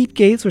 hacking leap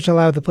gates, which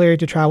allow the player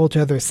to travel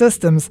to other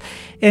systems,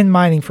 and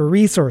mining for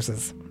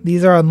resources.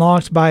 These are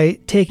unlocked by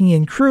taking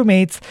in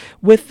crewmates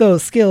with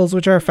those skills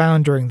which are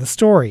found during the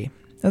story.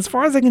 As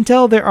far as I can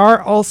tell, there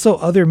are also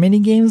other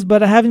minigames,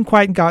 but I haven't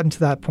quite gotten to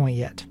that point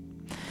yet.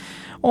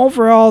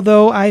 Overall,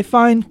 though, I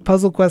find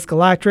Puzzle Quest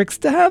Galactrix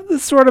to have the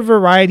sort of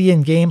variety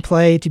in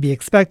gameplay to be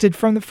expected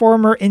from the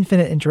former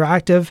Infinite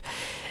Interactive,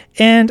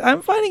 and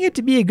I'm finding it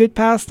to be a good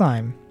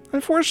pastime.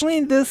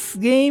 Unfortunately, this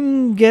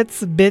game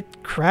gets a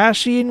bit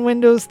crashy in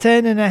Windows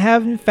 10, and I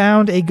haven't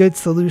found a good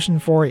solution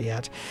for it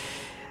yet.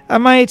 I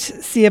might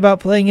see about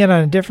playing it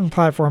on a different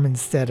platform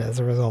instead as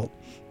a result.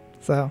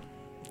 So,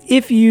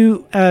 if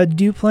you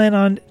do plan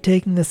on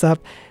taking this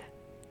up,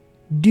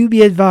 do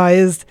be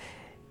advised,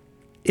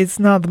 it's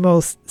not the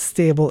most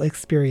stable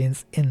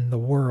experience in the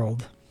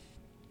world.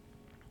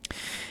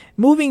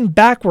 Moving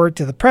backward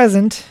to the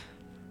present,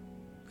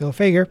 go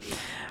figure,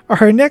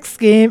 our next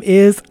game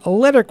is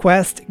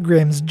Letterquest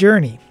Grimm's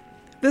Journey.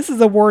 This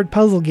is a word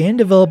puzzle game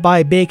developed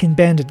by Bacon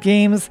Bandit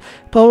Games,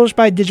 published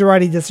by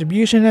Digerati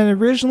Distribution,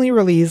 and originally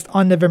released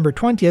on November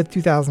 20th,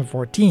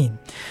 2014.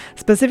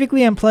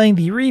 Specifically, I'm playing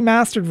the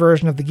remastered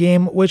version of the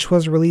game, which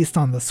was released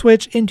on the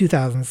Switch in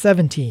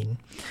 2017.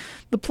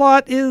 The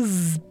plot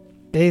is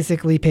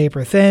basically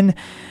paper thin.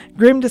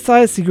 Grimm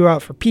decides to go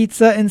out for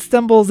pizza and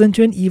stumbles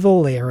into an evil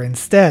lair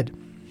instead.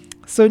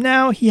 So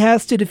now he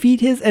has to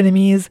defeat his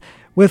enemies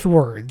with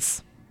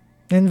words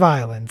and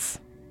violence.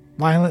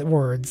 Violent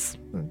words.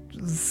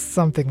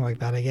 Something like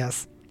that, I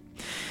guess.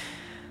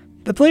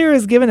 The player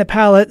is given a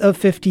palette of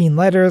 15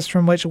 letters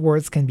from which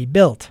words can be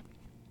built.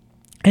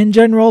 In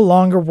general,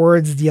 longer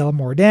words deal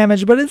more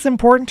damage, but it's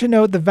important to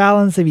note the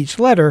valence of each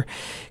letter.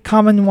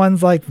 Common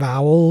ones like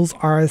vowels,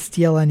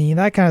 RSTLNE,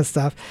 that kind of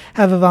stuff,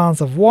 have a valence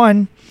of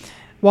 1,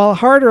 while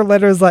harder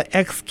letters like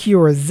X,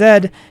 Q, or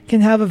Z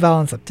can have a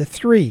valence up to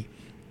 3.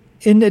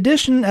 In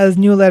addition, as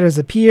new letters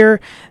appear,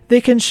 they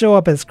can show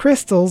up as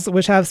crystals,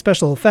 which have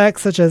special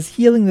effects such as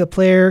healing the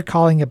player,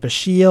 calling up a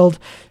shield,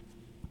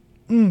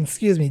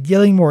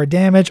 dealing more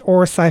damage,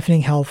 or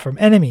siphoning health from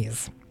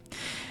enemies.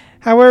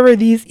 However,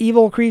 these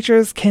evil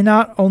creatures can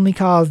not only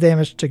cause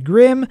damage to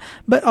Grim,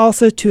 but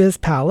also to his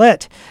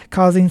palette,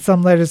 causing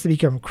some letters to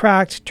become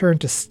cracked, turn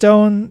to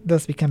stone,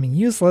 thus becoming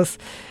useless,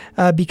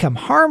 become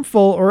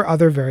harmful, or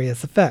other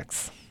various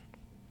effects.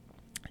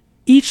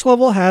 Each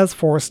level has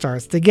 4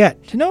 stars to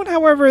get. To note,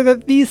 however,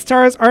 that these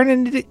stars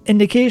aren't an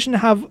indication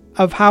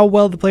of how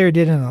well the player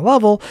did in a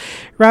level,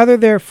 rather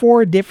there are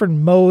 4 different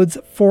modes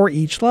for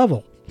each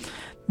level.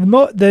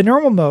 The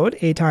normal mode,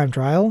 a time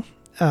trial,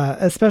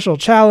 a special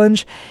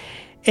challenge,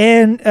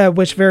 and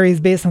which varies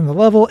based on the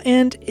level,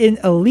 and in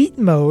elite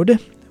mode,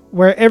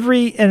 where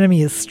every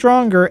enemy is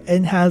stronger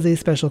and has a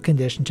special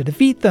condition to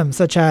defeat them,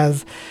 such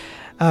as,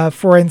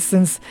 for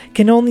instance,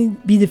 can only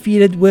be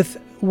defeated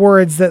with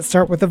words that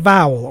start with a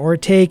vowel, or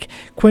take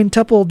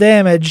quintuple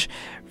damage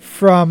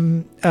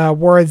from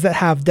words that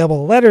have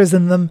double letters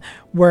in them,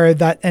 where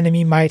that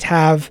enemy might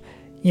have,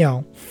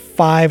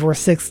 5 or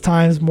 6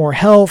 times more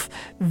health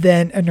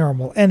than a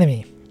normal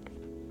enemy.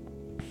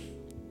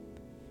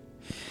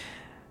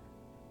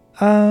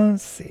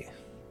 Let's see.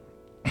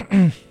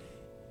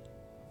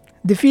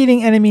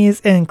 Defeating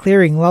enemies and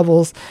clearing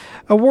levels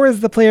awards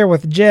the player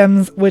with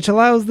gems, which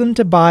allows them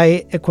to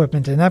buy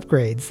equipment and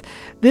upgrades.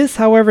 This,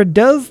 however,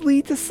 does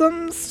lead to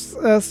some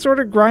sort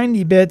of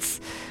grindy bits,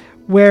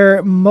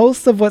 where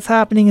most of what's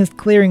happening is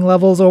clearing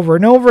levels over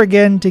and over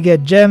again to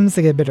get gems,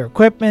 to get better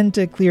equipment,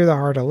 to clear the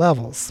harder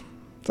levels.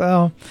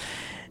 So,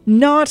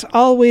 not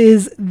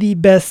always the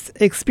best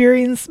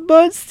experience,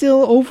 but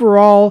still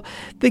overall,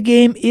 the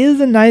game is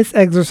a nice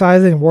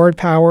exercise in word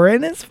power,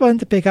 and it's fun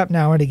to pick up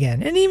now and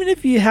again. And even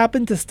if you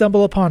happen to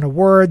stumble upon a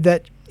word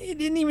that you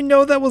didn't even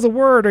know that was a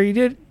word, or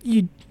you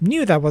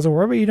knew that was a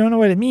word, but you don't know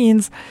what it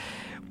means,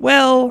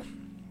 well,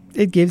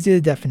 it gives you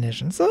the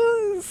definition. So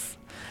it's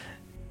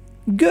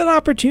a good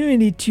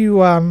opportunity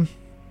to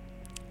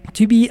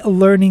be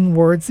learning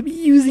words, to be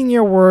using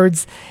your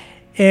words,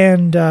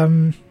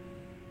 and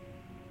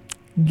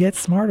get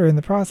smarter in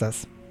the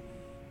process.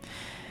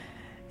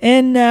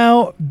 And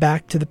now,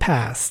 back to the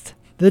past.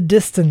 The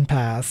distant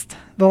past.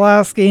 The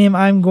last game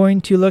I'm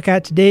going to look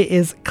at today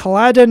is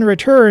Caladan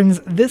Returns.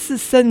 This is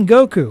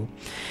Sengoku.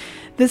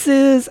 This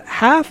is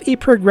half a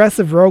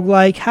progressive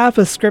roguelike, half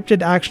a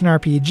scripted action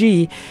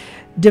RPG,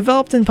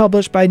 developed and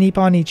published by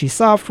Nippon Ichi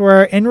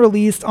Software and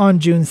released on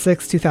June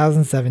 6,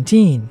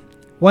 2017.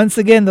 Once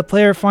again, the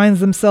player finds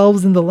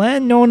themselves in the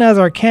land known as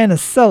Arcana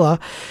Sella,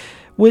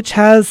 which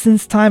has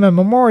since time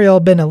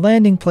immemorial been a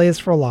landing place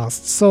for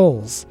lost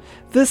souls.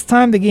 This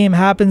time the game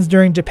happens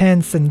during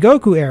Japan's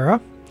Sengoku era,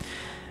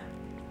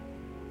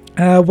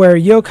 where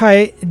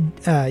yokai,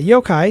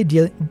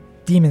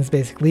 demons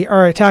basically,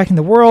 are attacking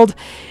the world,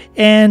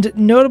 and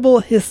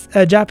notable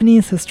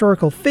Japanese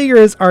historical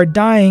figures are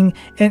dying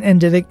and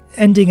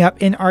ending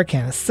up in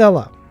Arcana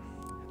Sella.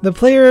 The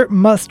player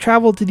must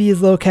travel to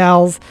these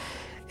locales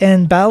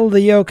and battle the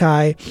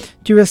yokai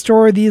to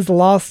restore these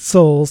lost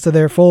souls to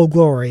their full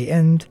glory,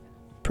 and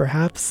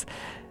perhaps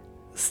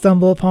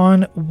stumble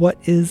upon what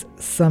is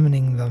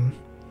summoning them.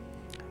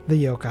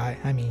 The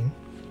yokai, I mean.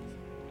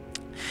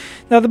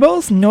 Now, the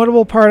most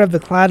notable part of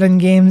the Caladan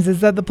games is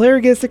that the player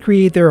gets to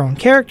create their own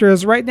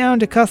characters, right down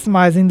to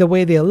customizing the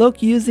way they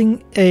look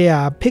using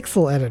a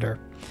pixel editor.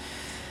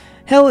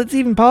 Hell, it's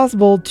even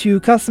possible to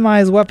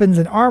customize weapons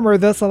and armor,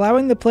 thus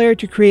allowing the player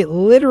to create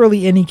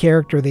literally any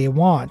character they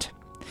want.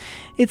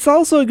 It's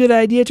also a good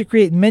idea to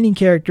create many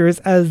characters,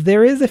 as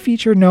there is a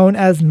feature known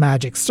as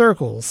magic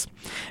circles.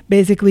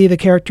 Basically,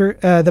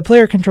 the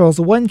player controls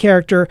one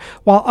character,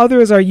 while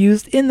others are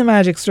used in the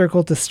magic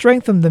circle to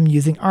strengthen them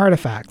using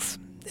artifacts.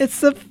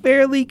 It's a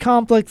fairly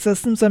complex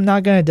system, so I'm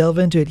not going to delve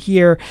into it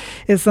here.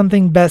 It's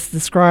something best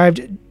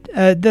described,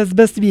 that's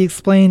best to be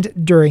explained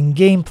during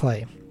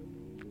gameplay.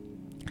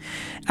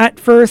 At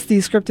first,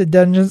 these scripted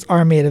dungeons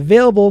are made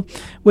available,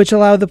 which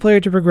allow the player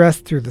to progress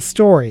through the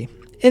story.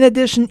 In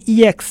addition,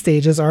 EX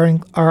stages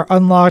are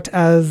unlocked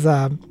as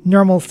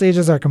normal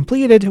stages are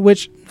completed,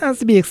 which, as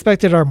to be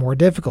expected, are more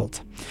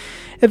difficult.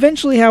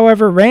 Eventually,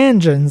 however,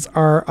 rangens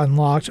are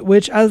unlocked,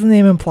 which, as the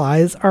name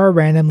implies, are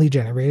randomly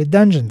generated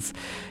dungeons.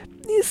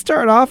 These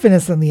start off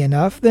innocently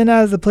enough, then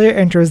as the player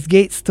enters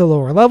gates to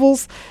lower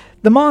levels,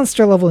 the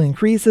monster level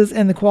increases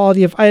and the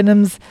quality of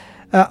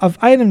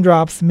item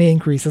drops may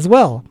increase as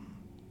well,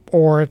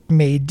 or it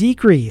may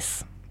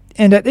decrease.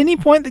 And at any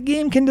point, the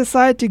game can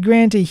decide to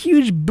grant a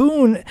huge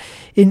boon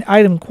in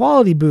item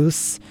quality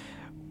boosts,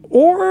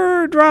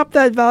 or drop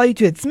that value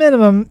to its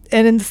minimum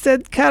and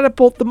instead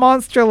catapult the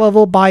monster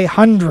level by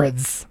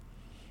hundreds.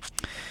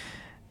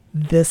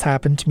 This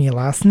happened to me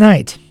last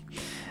night.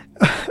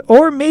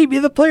 Or maybe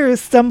the player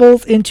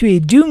stumbles into a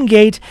doom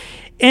gate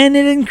and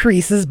it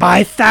increases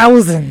by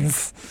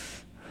thousands.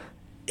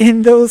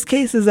 In those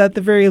cases, at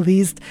the very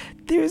least,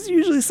 there's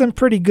usually some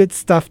pretty good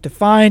stuff to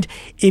find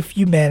if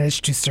you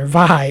manage to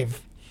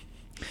survive.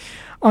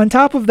 On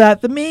top of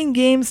that, the main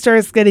game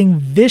starts getting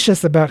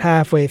vicious about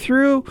halfway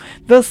through,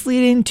 thus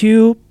leading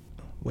to,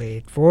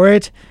 wait for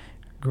it,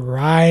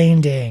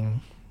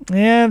 grinding.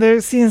 Yeah, there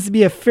seems to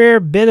be a fair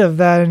bit of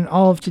that in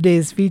all of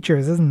today's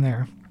features, isn't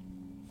there?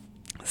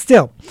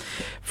 Still,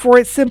 for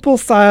its simple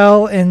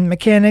style and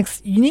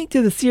mechanics unique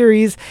to the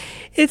series,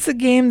 it's a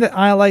game that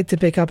I like to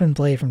pick up and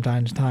play from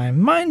time to time.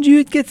 Mind you,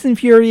 it gets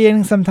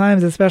infuriating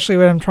sometimes, especially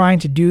when I'm trying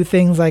to do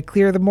things like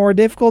clear the more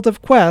difficult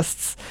of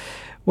quests,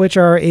 which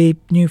are a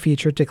new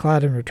feature to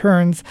Cloud &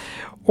 Returns,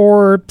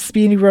 or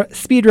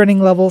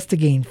speedrunning levels to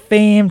gain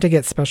fame, to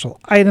get special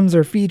items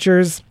or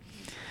features,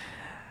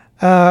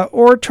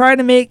 or try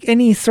to make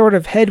any sort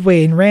of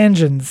headway in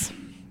Rangens.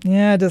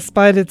 Yeah,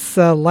 despite its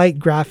light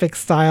graphic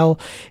style,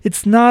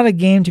 it's not a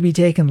game to be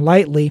taken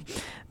lightly,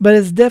 but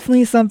it's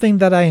definitely something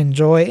that I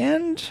enjoy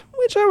and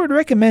which I would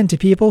recommend to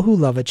people who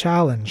love a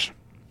challenge.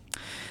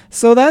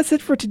 So that's it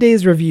for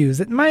today's reviews.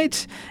 It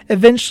might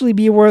eventually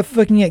be worth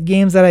looking at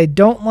games that I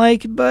don't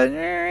like, but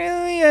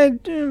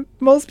really,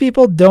 most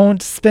people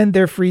don't spend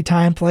their free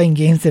time playing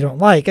games they don't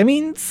like. I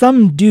mean,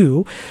 some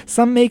do.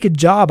 Some make a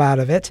job out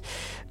of it,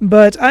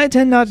 but I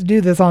tend not to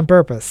do this on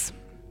purpose.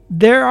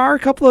 There are a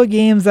couple of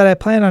games that I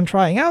plan on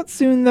trying out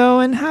soon,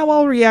 though, and how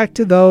I'll react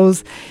to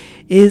those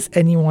is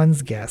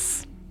anyone's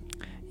guess.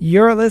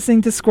 You're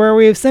listening to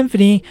Squarewave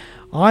Symphony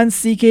on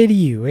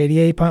CKDU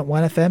 88.1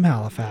 FM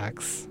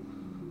Halifax.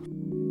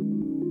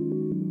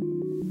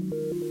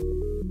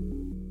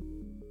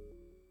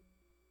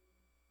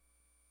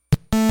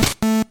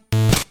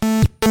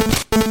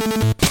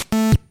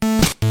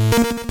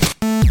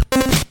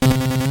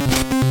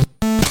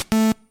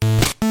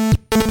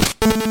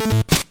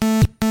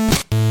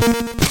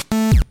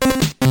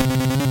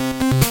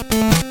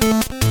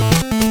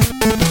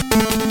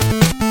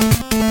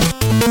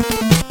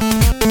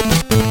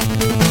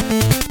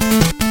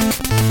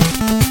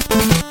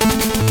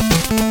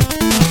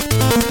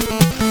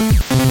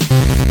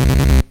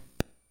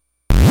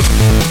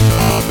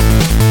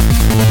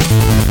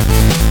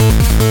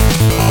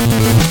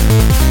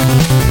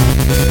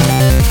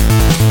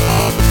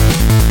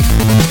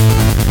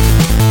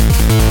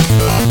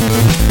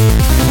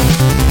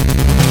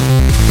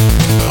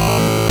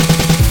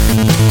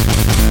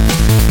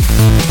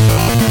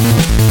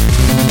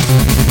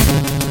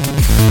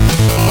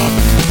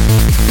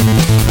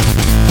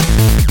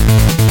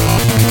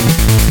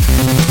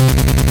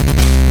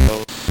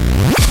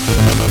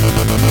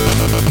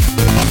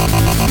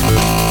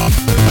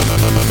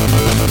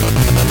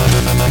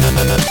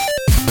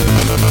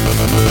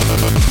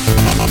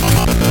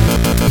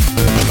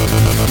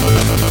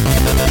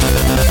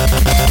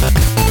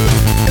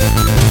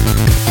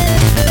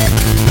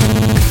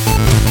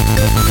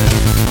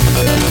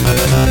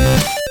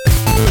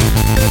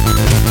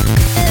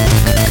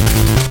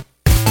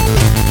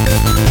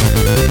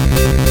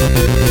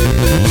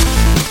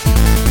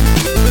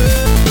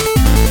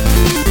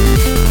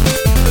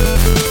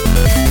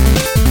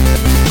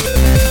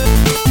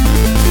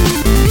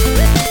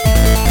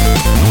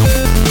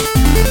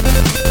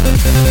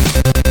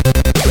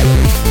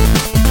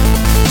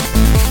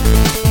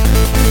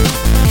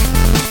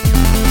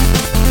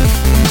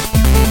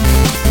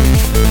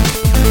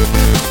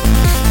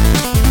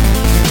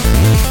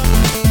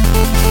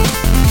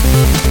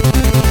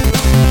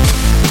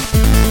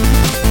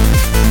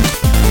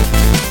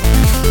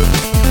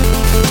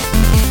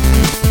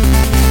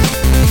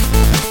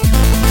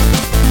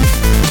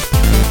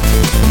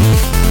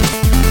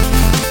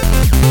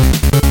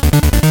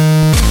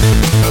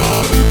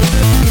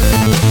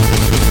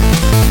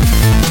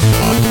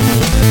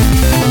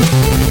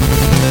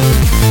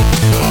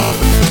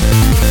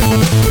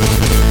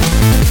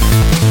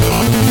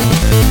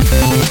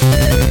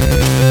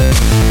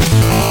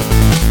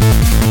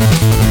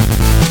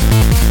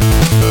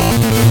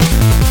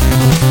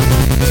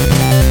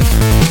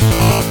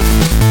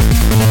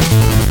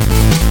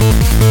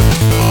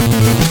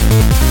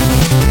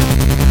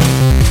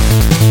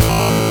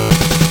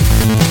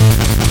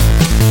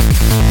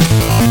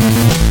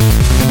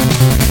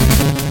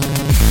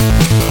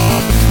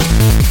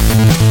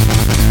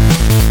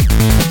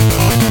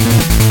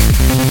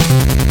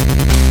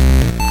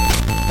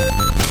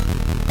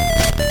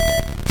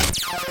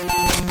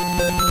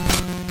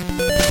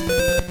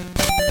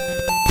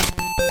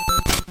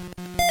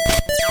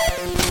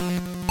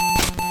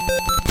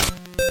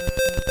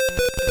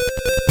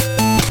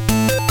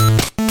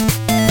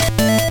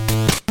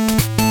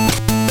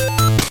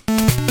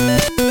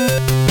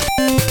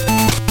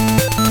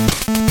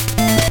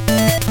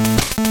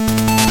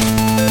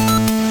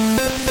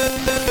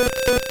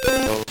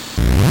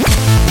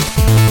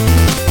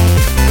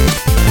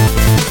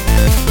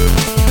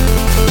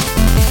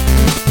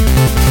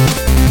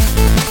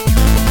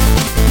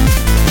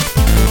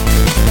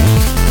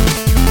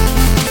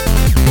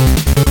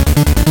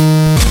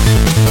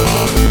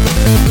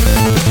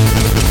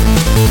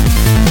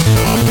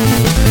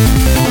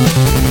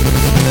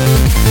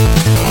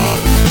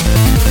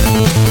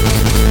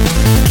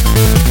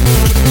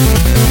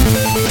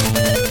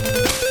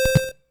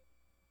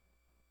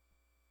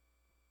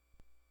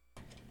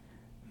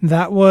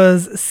 That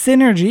was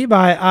Synergy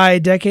by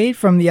iDecade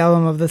from the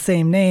album of the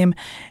same name,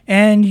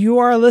 and you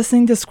are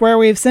listening to Square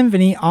Wave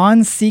Symphony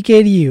on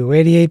CKDU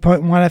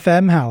 88.1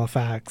 FM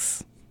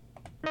Halifax.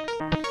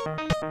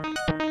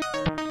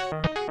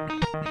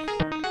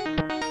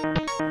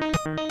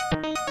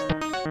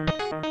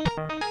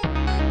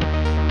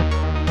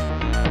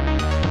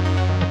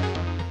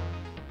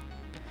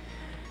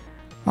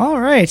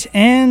 Alright,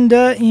 and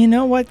you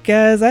know what,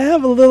 guys? I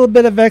have a little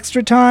bit of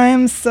extra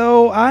time,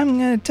 so I'm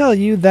going to tell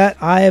you that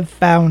I have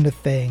found a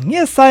thing.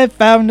 Yes, I have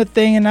found a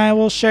thing, and I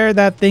will share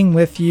that thing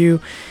with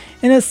you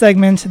in a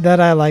segment that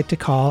I like to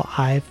call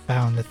I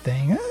Found a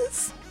Thing.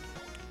 It's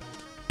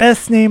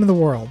best name in the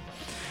world.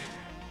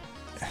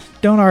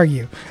 Don't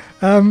argue.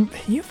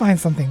 You find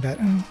something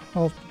better.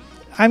 Well,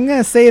 I'm going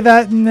to say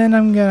that, and then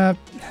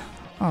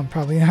I'm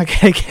probably not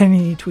going to get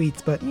any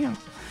tweets, but, you know.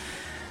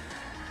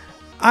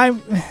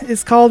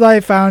 It's called I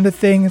Found a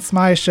Thing. It's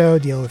my show.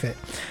 Deal with it.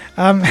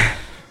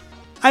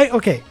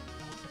 Okay.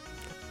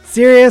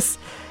 Serious.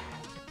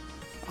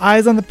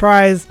 Eyes on the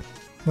prize.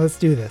 Let's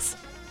do this.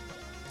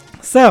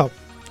 So,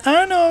 I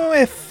don't know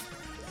if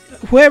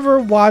whoever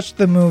watched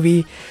the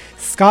movie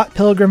Scott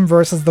Pilgrim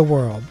vs. the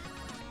World.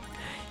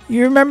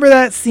 You remember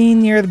that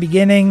scene near the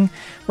beginning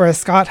where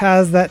Scott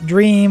has that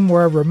dream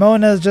where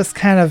Ramona's just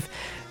kind of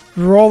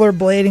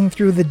rollerblading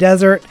through the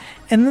desert,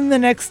 and then the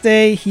next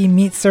day he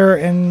meets her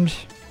and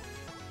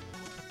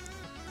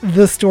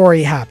the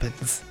story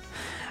happens.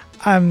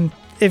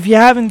 If you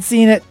haven't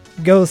seen it,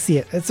 go see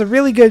it. It's a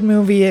really good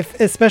movie,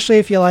 especially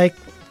if you like,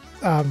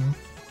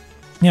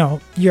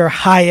 your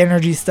high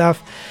energy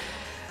stuff.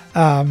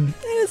 And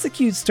it's a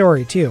cute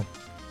story too.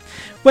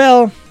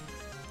 Well,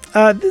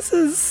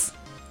 this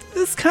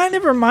kind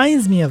of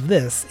reminds me of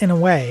this in a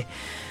way.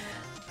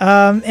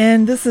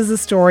 And this is a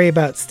story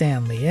about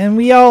Stan Lee. And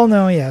we all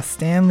know, yes,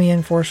 Stan Lee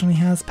unfortunately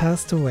has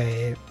passed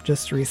away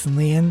just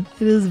recently, and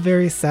it is a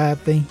very sad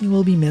thing. He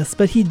will be missed,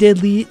 but he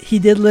did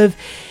live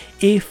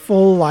a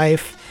full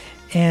life,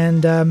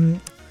 and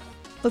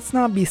let's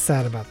not be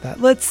sad about that.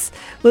 Let's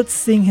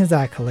sing his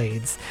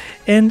accolades.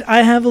 And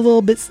I have a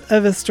little bit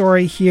of a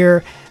story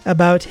here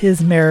about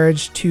his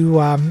marriage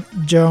to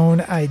Joan.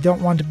 I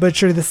don't want to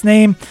butcher this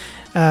name.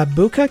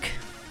 Buchuk?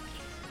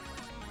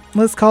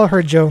 Let's call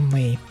her Joan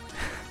Lee.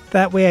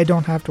 That way I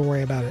don't have to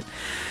worry about it.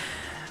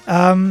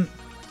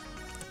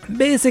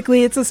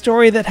 Basically, it's a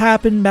story that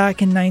happened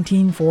back in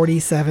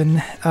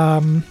 1947,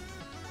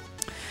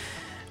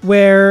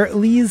 where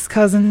Lee's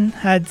cousin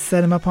had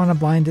set him up on a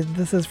blind date.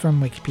 This is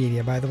from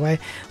Wikipedia, by the way.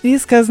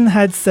 Lee's cousin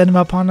had set him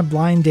up on a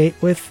blind date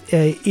with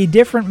a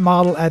different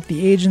model at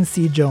the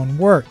agency Joan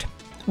worked.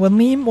 When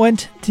Lee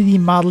went to the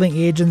modeling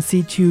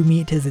agency to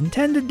meet his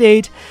intended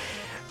date,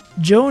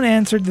 Joan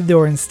answered the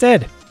door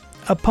instead.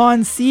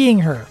 Upon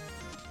seeing her,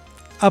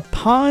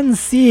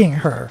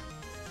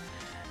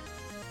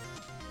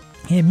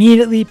 he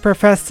immediately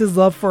professed his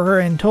love for her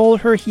and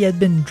told her he had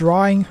been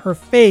drawing her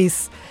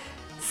face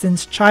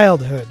since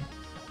childhood.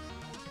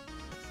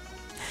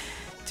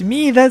 To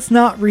me, that's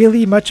not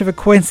really much of a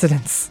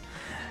coincidence.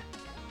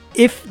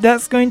 If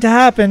that's going to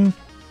happen,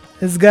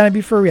 it's gonna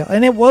be for real.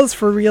 And it was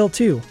for real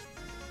too.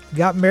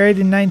 Got married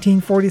in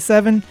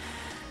 1947,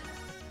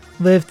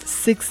 lived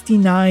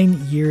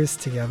 69 years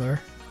together.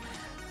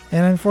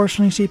 And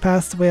unfortunately, she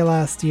passed away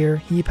last year.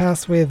 He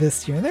passed away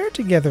this year. They're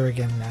together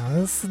again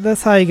now.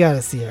 That's how you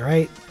gotta see it,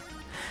 right?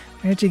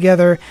 They're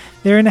together.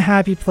 They're in a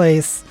happy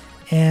place.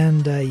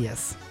 And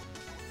yes.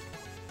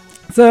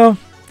 So,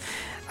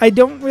 I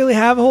don't really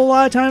have a whole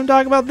lot of time to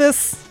talk about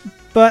this.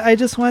 But I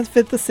just want to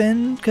fit this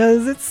in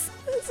because it's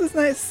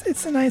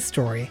a nice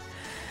story.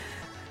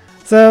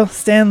 So,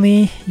 Stan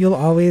Lee, you'll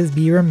always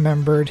be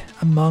remembered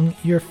among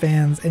your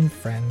fans and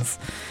friends.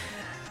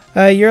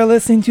 You're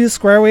listening to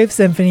Square Wave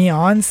Symphony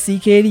on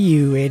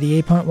CKDU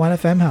 88.1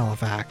 FM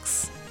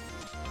Halifax.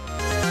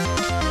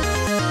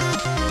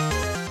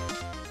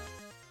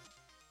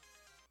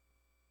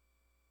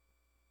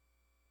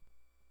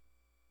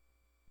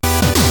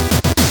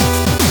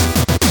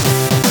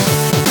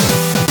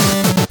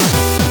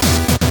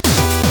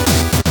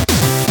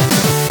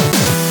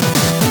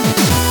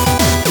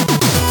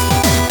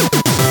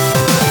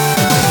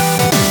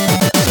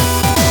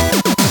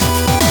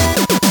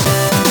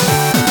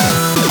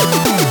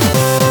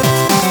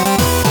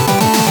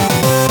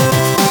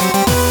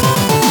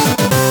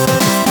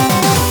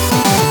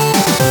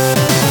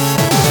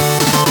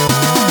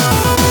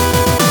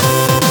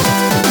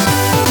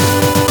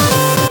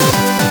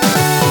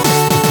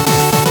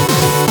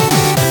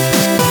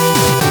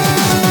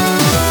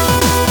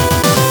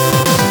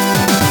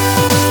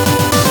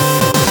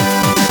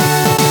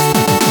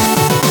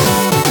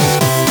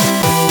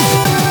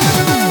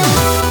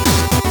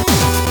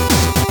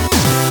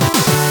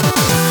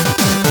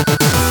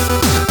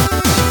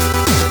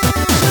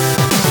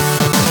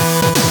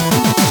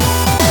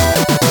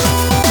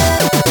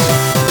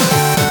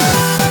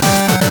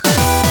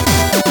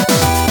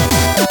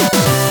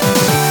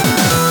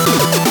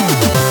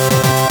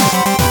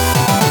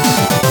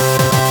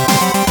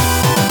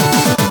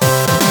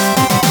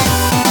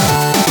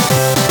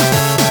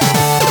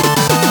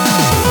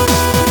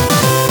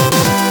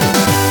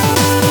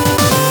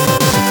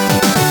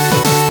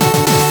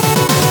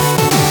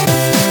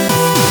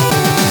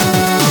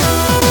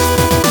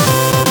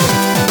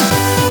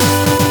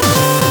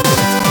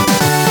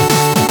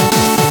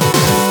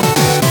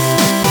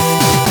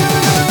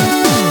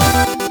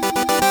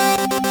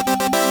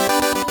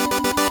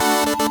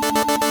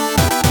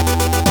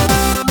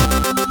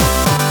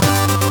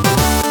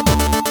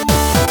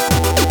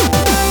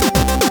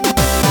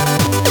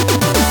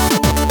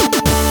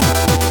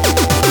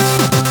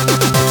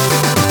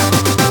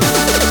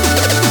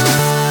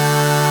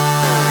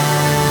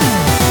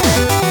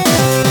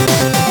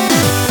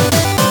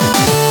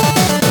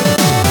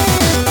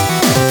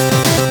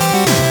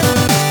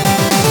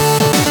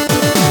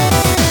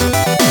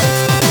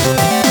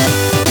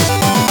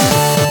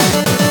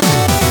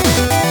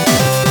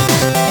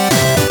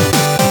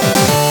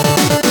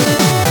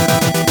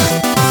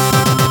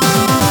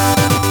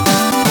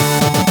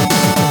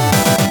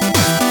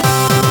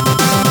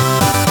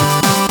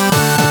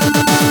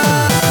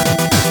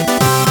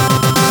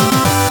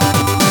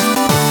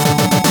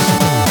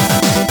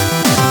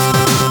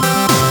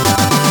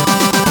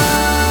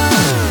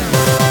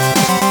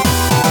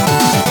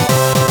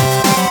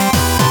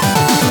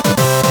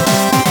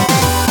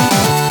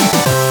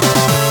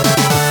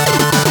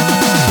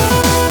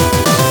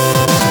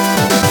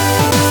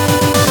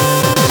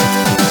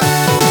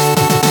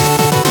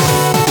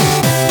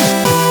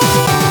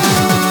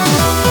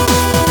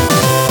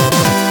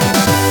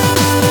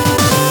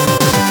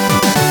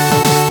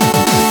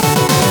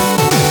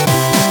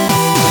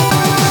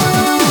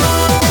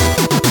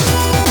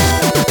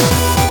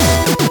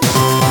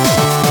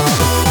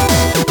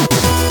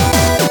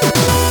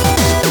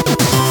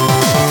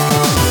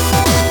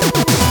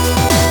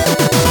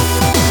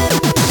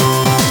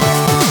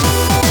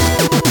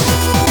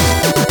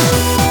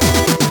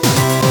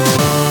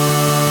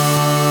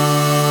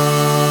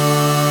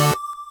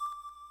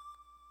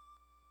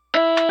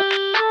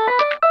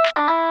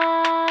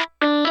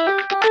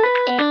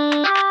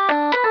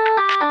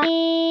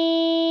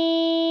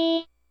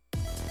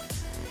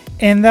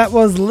 And that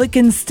was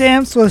Lickin'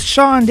 Stamps with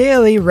Sean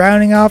Daly,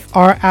 rounding off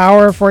our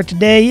hour for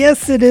today.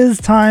 Yes, it is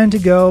time to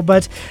go,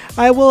 but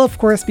I will, of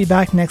course, be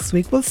back next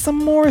week with some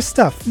more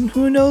stuff. And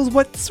who knows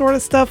what sort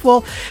of stuff?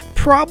 Well,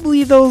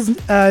 probably those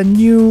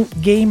new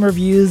game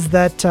reviews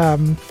that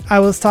I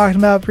was talking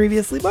about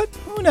previously, but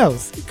who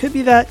knows? It could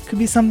be that, could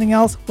be something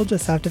else. We'll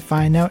just have to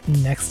find out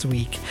next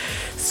week.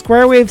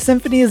 Square Wave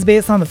Symphony is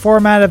based on the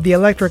format of the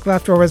Electric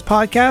Leftovers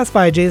podcast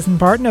by Jason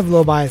Parton of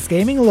Low Bias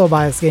Gaming,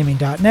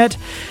 lowbiasgaming.net.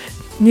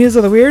 News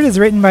of the Weird is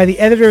written by the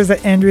editors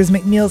at Andrews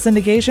McNeil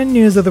Syndication,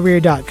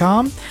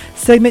 newsoftheweird.com.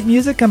 Segment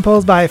music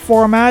composed by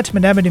Format,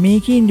 Madame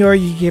Demiki,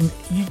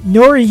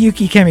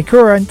 Noriyuki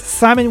Kamikura,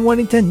 Simon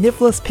Whittington,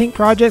 Nifless, Pink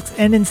Projects,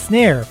 and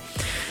Ensnare.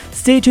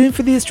 Stay tuned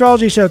for the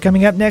Astrology Show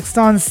coming up next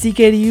on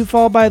CKDU,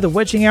 followed by The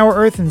Witching Hour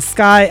Earth and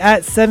Sky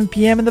at 7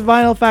 p.m. and The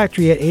Vinyl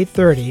Factory at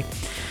 8:30.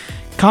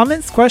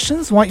 Comments,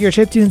 questions, want your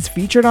chiptunes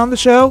featured on the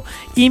show?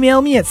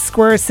 Email me at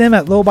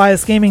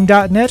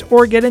squaresim@lowbiasgaming.net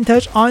or get in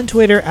touch on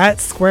Twitter at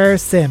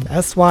squaresim,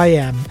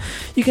 S-Y-M.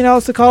 You can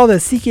also call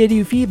the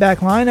CKDU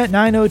feedback line at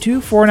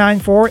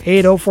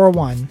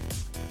 902-494-8041.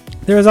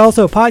 There is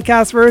also a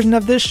podcast version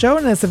of this show,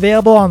 and it's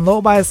available on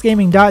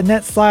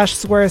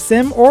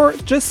lowbiasgaming.net/squaresim, or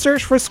just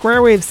search for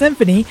Squarewave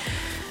Symphony.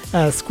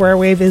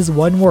 Squarewave is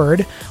one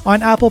word,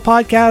 on Apple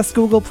Podcasts,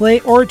 Google Play,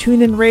 or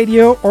TuneIn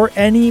Radio, or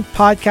any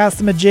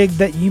podcast-a-majig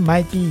that you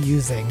might be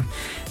using.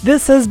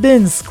 This has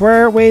been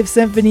Squarewave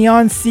Symphony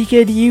on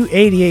CKDU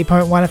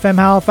 88.1 FM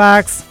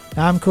Halifax.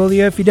 I'm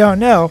Coolio if you don't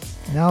know,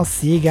 and I'll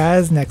see you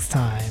guys next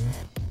time.